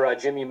 Earlier,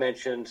 Jim, you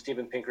mentioned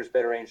Steven Pinker's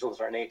Better Angels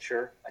Our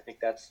Nature. I think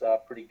that's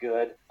pretty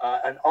good.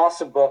 An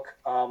awesome book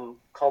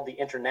called The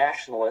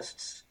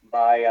Internationalists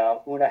by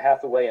Una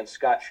Hathaway and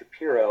Scott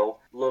Shapiro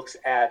looks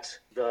at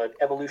the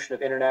evolution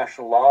of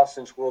international law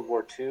since World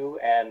War II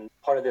and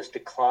part of this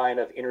decline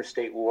of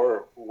interstate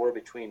war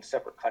between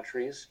separate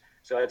countries.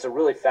 So it's a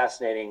really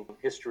fascinating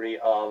history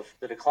of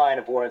the decline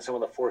of war and some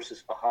of the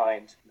forces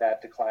behind that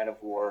decline of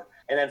war.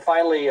 And then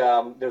finally,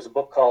 there's a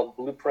book called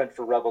Blueprint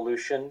for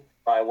Revolution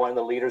by one of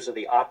the leaders of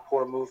the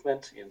Otpor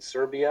movement in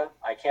Serbia.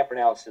 I can't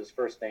pronounce his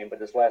first name,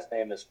 but his last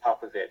name is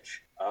Popovic.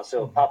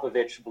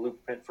 Popovic,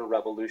 Blueprint for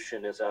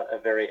Revolution is a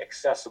very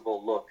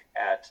accessible look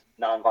at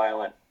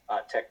nonviolent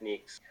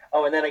techniques.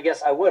 Oh, and then I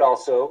guess I would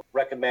also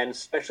recommend,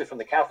 especially from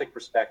the Catholic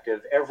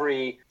perspective,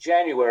 every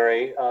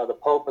January, the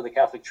Pope of the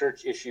Catholic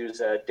Church issues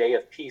a Day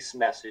of Peace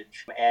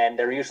message, and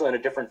they're usually on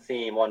a different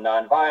theme, on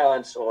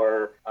nonviolence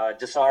or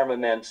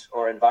disarmament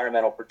or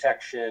environmental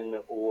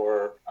protection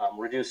or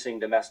reducing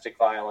domestic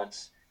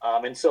violence.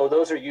 And so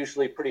those are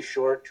usually pretty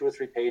short, 2 or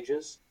 3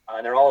 pages.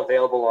 And they're all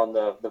available on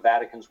the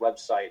Vatican's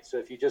website. So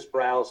if you just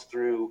browse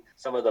through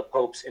some of the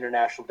Pope's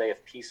International Day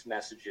of Peace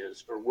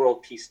messages or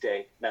World Peace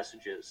Day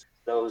messages,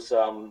 those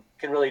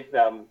can really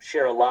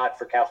share a lot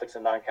for Catholics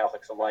and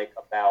non-Catholics alike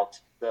about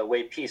the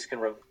way peace can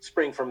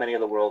spring from many of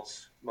the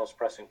world's most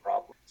pressing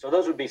problems. So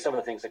those would be some of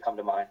the things that come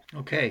to mind.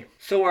 Okay.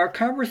 So our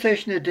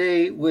conversation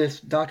today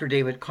with Dr.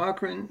 David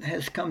Cochran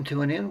has come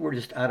to an end. We're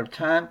just out of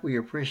time. We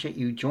appreciate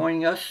you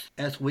joining us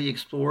as we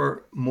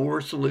explore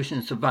more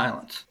solutions to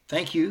violence.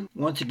 Thank you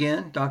once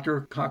again,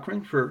 Dr.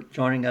 Cochran, for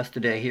joining us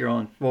today here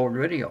on Forward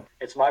Radio.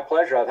 It's my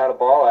pleasure. I've had a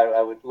ball.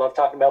 I would love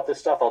talking about this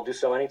stuff. I'll do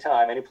so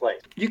anytime, any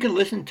place. You can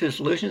listen to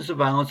Solutions to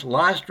Violence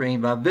live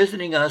stream by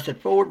visiting us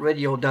at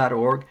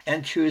forwardradio.org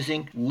and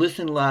choosing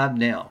Listen Live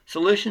Now.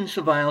 Solutions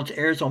to Violence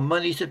airs on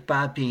Mondays at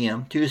 5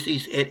 p.m.,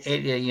 Tuesdays at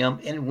 8 a.m.,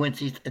 and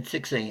Wednesdays at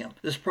 6 a.m.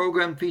 This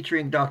program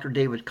featuring Dr.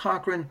 David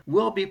Cochran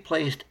will be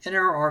placed in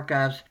our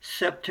archives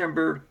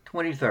September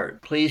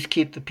 23rd. Please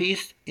keep the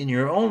peace in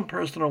your own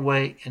personal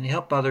way and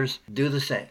help others do the same.